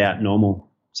ride out normal.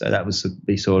 So that was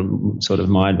be sort of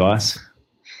my advice.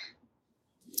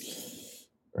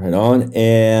 Right on.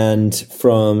 And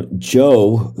from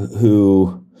Joe,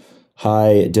 who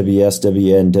hi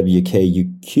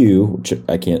WSWNWKUQ, which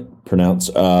I can't pronounce,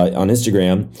 on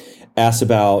Instagram, asks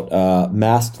about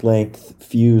mast length,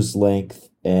 fuse length,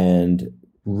 and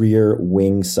rear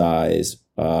wing size,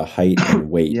 height, and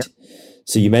weight. Yep.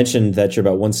 So you mentioned that you're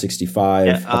about 165.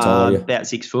 Yeah, How tall are you? about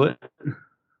 6 foot.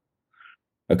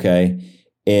 Okay.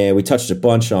 And we touched a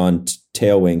bunch on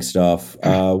tail wing stuff.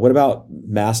 What about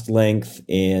mast length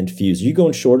and fuse? Are you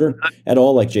going shorter at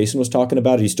all, like Jason was talking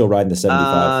about? Or are you still riding the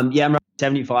 75? Yeah, I'm riding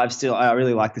 75 still. I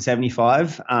really like the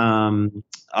 75.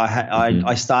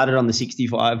 I started on the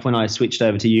 65 when I switched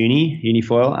over to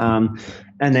unifoil.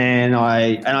 And then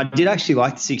I did actually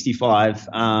like the 65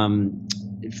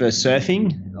 for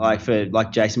surfing,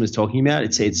 like Jason was talking about.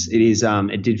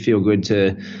 It did feel good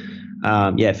to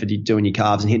for doing your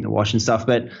calves and hitting the wash and stuff.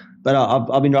 But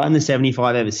I've been riding the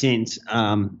 75 ever since.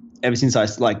 Ever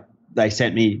since they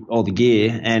sent me all the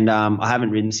gear, and I haven't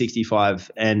ridden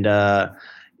 65. And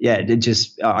it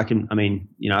just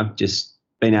just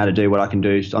being able to do what I can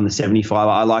do on the 75.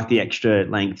 I like the extra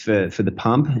length for the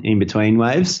pump in between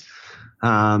waves.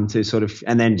 To sort of,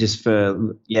 and then just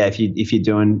for if you're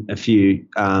doing a few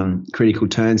critical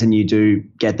turns and you do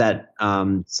get that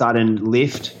sudden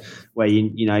lift where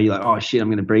you're like, oh shit, I'm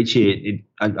going to breach here.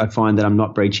 I find that I'm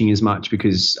not breaching as much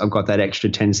because I've got that extra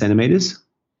 10 centimeters.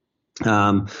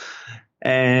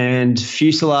 And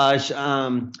fuselage,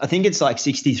 I think it's like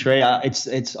 63.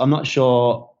 I'm not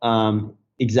sure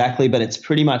exactly, but it's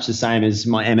pretty much the same as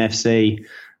my MFC.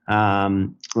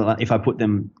 If I put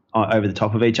them over the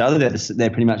top of each other, they're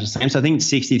pretty much the same. So I think it's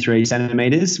 63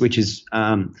 centimeters, which is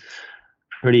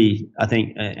pretty. I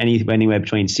think anywhere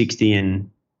between 60 and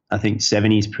I think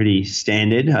 70 is pretty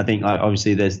standard. I think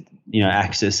obviously there's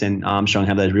Axis and Armstrong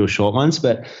have those real short ones,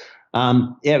 but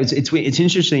it's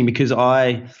interesting because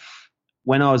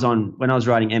when I was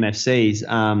riding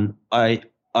MFCs, I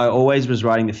always was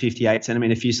riding the 58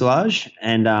 centimeter fuselage,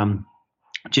 and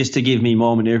just to give me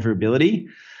more maneuverability.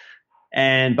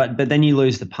 But then you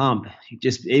lose the pump.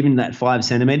 Just even that 5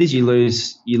 centimeters, you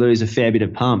lose a fair bit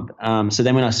of pump. So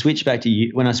then when I switched over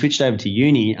to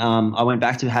uni, I went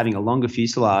back to having a longer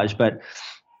fuselage, but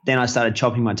then I started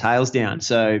chopping my tails down.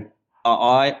 So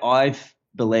I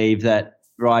believe that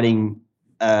riding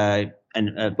an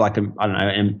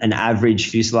average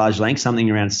fuselage length,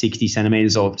 something around 60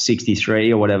 centimeters or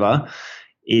 63 or whatever,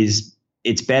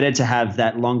 it's better to have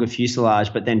that longer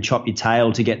fuselage, but then chop your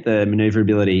tail to get the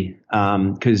maneuverability,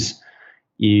 because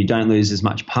you don't lose as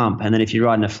much pump. And then if you're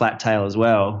riding a flat tail as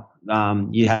well,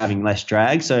 you're having less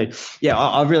drag. So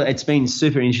yeah, it's been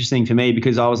super interesting for me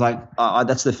because I was like,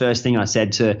 that's the first thing I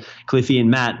said to Cliffy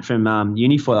and Matt from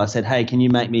Unifoil. I said, hey, can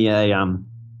you make me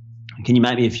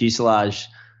a fuselage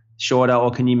shorter,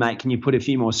 or can you put a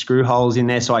few more screw holes in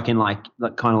there so I can like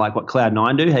kind of like what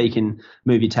Cloud9 do, how you can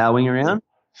move your tail wing around.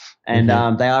 And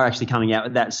they are actually coming out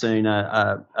with that soon,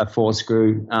 a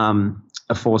 4-screw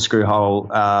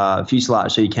hole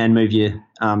fuselage, so you can move your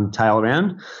tail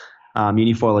around.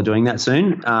 Unifoil are doing that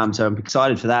soon, so I'm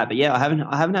excited for that. But yeah, I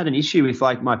haven't had an issue with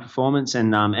like my performance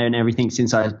and everything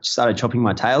since I started chopping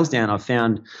my tails down. I've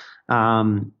found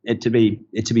it to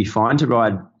be fine to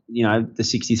ride, the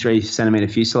 63 centimeter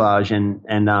fuselage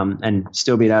and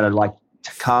still be able to like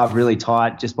carve really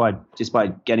tight just by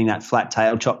getting that flat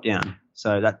tail chopped down.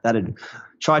 So that'd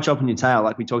try chopping your tail,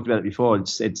 like we talked about it before.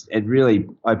 It really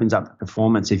opens up the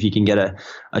performance if you can get a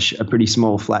pretty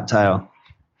small flat tail.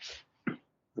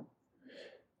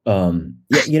 On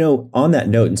that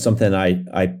note, and something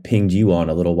I pinged you on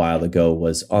a little while ago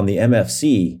was on the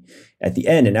MFC at the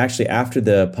end, and actually after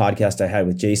the podcast I had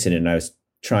with Jason, and I was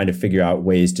trying to figure out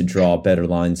ways to draw better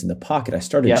lines in the pocket, I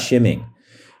started shimming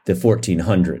the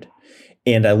 1400.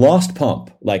 And I lost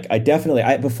pump. Like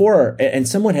before, and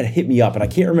someone had hit me up, and I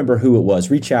can't remember who it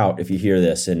was. Reach out if you hear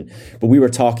this. But we were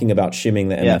talking about shimming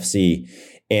the MFC,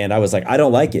 and I was like, I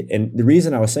don't like it. And the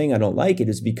reason I was saying I don't like it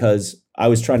is because I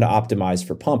was trying to optimize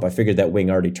for pump. I figured that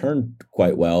wing already turned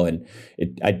quite well, and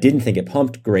I didn't think it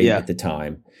pumped great at the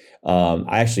time.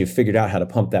 I actually figured out how to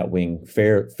pump that wing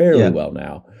fairly well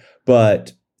now.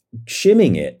 But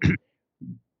shimming it,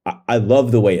 I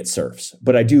love the way it surfs,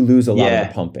 but I do lose a lot of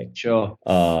the pumping. Sure.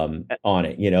 On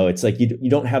it, it's like you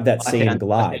don't have that same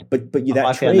glide, but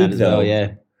that trade that though,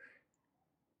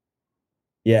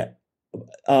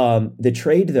 well, the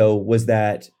trade though was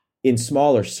that in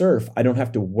smaller surf, I don't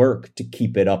have to work to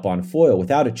keep it up on foil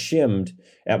without it shimmed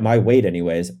at my weight,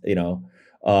 anyways.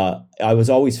 I was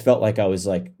always felt like I was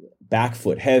like back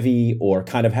foot heavy or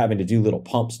kind of having to do little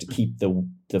pumps to keep the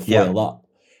foil up.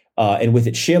 And with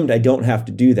it shimmed, I don't have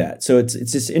to do that. So it's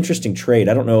this interesting trade.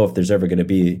 I don't know if there's ever going to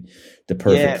be the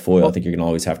perfect foil. I think you're going to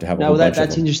always have to have a whole bunch of them.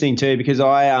 That's interesting too, because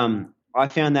I I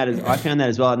found that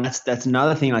as well, and that's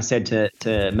another thing I said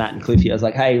to Matt and Cliffy. I was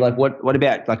like, hey, like what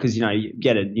about, like, because you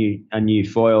get a new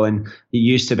foil, and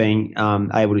you're used to being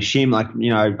able to shim. Like,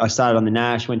 I started on the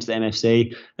Nash, went to the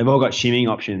MFC. They've all got shimming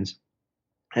options,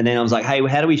 and then I was like, hey,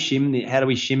 well, how do we shim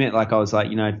it? Like, I was like,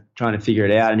 trying to figure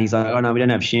it out, and he's like, oh no, we don't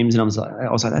have shims, and I was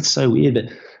like, that's so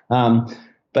weird,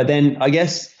 but then I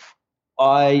guess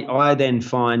I then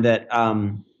find that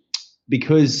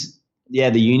because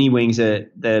the uni wings are,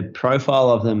 the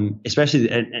profile of them, especially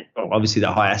obviously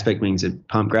the high aspect wings are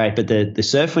pump great, but the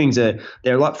surf wings they're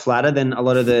a lot flatter than a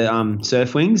lot of the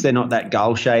surf wings. They're not that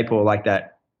gull shape or like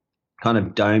that kind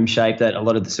of dome shape that a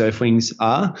lot of the surf wings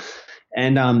are.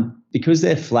 And because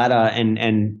they're flatter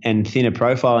and thinner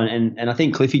profile, and I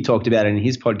think Cliffy talked about it in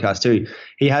his podcast too.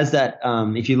 He has that.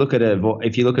 If you look at a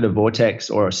Vortex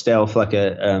or a Stealth, like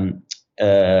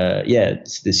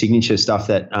it's the signature stuff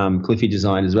that Cliffy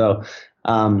designed as well.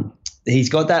 He's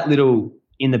got that little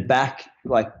in the back,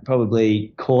 like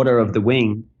probably quarter of the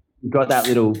wing. You've got that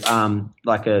little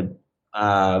like a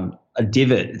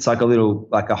divot. It's like a little,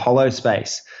 like a hollow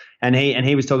space. And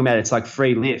he was talking about it's like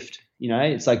free lift.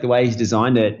 It's like the way he's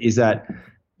designed it is that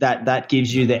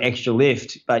gives you the extra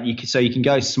lift, but you can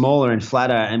go smaller and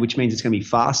flatter, and which means it's going to be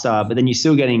faster. But then you're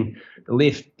still getting the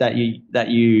lift that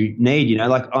you need.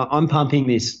 Like I'm pumping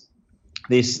this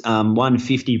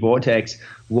 150 Vortex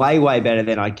way better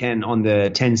than I can on the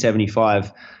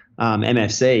 1075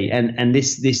 MFC, and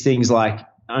this thing's like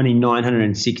only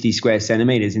 960 square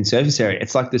centimeters in surface area.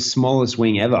 It's like the smallest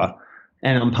wing ever.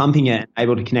 And I'm pumping it,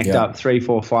 able to connect up 3,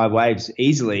 4, 5 waves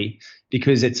easily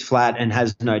because it's flat and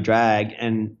has no drag,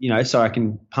 and so I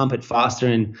can pump it faster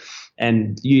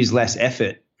and use less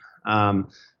effort.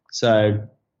 It's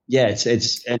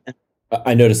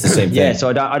I noticed the same thing. Yeah, so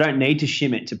I don't need to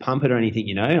shim it to pump it or anything.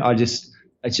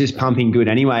 It's just pumping good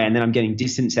anyway, and then I'm getting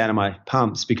distance out of my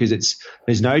pumps because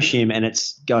there's no shim and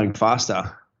it's going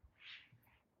faster.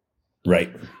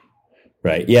 Right.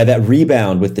 Right. Yeah, that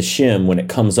rebound with the shim, when it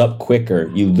comes up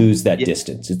quicker, you lose that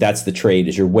distance. That's the trade,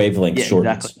 is your wavelength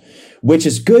shortens. Exactly. Which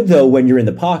is good, though, when you're in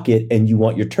the pocket and you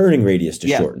want your turning radius to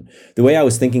shorten. The way I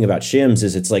was thinking about shims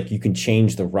is it's like you can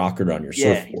change the rocker on your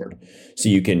surfboard. So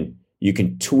you can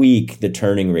tweak the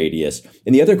turning radius.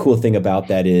 And the other cool thing about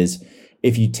that is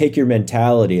if you take your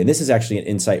mentality, and this is actually an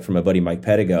insight from my buddy Mike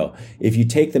Pedigo, if you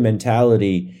take the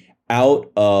mentality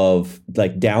out of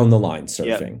like down the line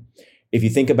surfing, if you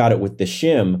think about it with the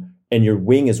shim and your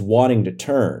wing is wanting to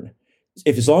turn,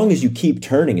 as long as you keep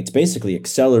turning, it's basically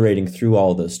accelerating through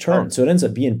all those turns. So it ends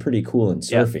up being pretty cool and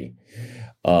surfy.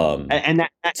 That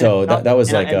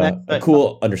was like a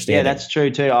cool understanding. Yeah, that's true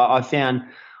too. I found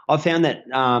that,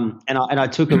 and I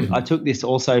took this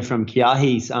also from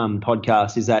Kiahi's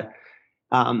podcast, is that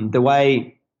the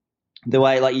way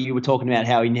like you were talking about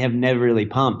how he never really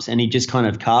pumps and he just kind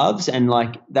of carves, and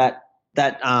like that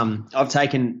I've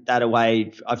taken that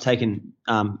away. I've taken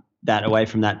that away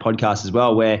from that podcast as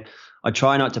well, where I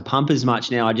try not to pump as much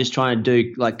now. I just try to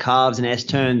do like carves and S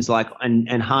turns, like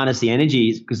and harness the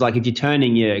energies, because like if you're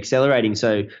turning, you're accelerating.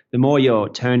 So the more you're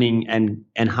turning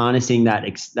and harnessing that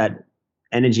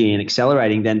energy and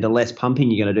accelerating, then the less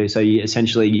pumping you're going to do. So you're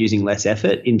essentially using less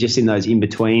effort in those in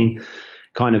between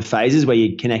kind of phases where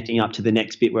you're connecting up to the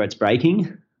next bit where it's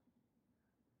breaking.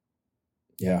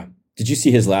 Yeah. Did you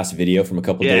see his last video from a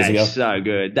couple of days ago? Yeah, so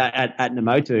good. That at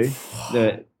Namotu,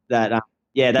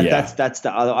 that's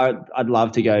the other. I'd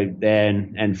love to go there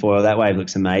and foil. That wave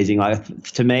looks amazing. Like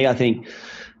to me, I think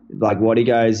like What He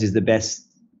Goes is the best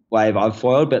wave I've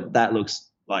foiled, but that looks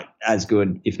like as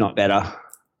good, if not better.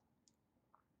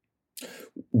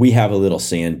 We have a little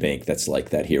sandbank that's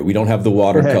like that here. We don't have the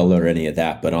watercolor or any of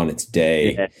that, but on its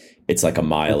day, it's like a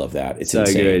mile of that. It's so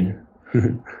insane.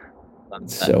 Good.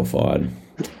 It's so fun.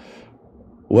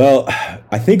 Well,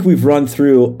 I think we've run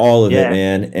through all of it,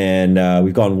 man, and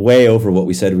we've gone way over what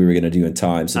we said we were going to do in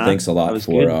time. So thanks a lot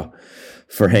for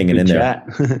hanging in there.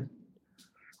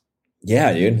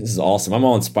 Yeah, dude, this is awesome. I'm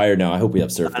all inspired now. I hope we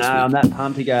have surf this week. I'm that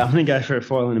pumped to go. I'm going to go for a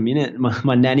foil in a minute.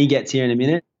 My nanny gets here in a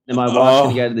minute, and my wife's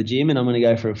going to go to the gym, and I'm going to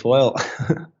go for a foil.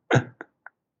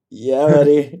 Yeah,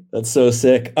 buddy. That's so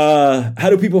sick. How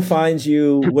do people find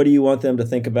you? What do you want them to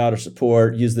think about or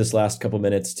support? Use this last couple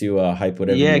minutes to hype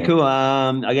whatever you want. Cool.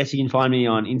 I guess you can find me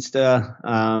on Insta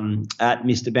at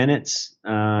Mr. Bennetts,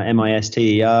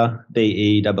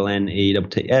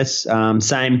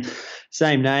 MisterBennetts.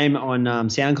 Same name on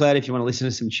SoundCloud if you want to listen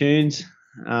to some tunes.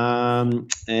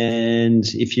 And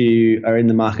if you are in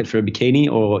the market for a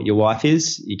bikini, or your wife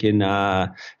is, you can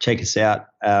check us out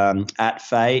at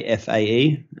Faye,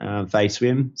 F-A-E, Faye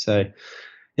Swim. So,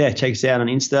 check us out on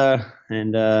Insta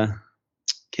and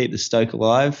keep the stoke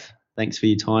alive. Thanks for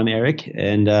your time, Eric.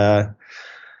 And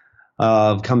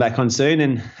I'll come back on soon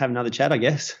and have another chat, I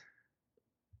guess.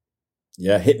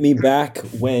 Yeah, hit me back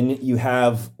when you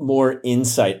have more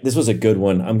insight. This was a good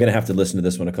one. I'm going to have to listen to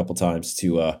this one a couple times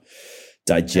to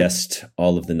digest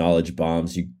all of the knowledge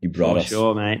bombs you brought us. For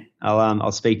sure, mate.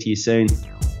 I'll speak to you soon.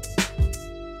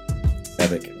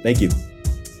 Epic. Thank you.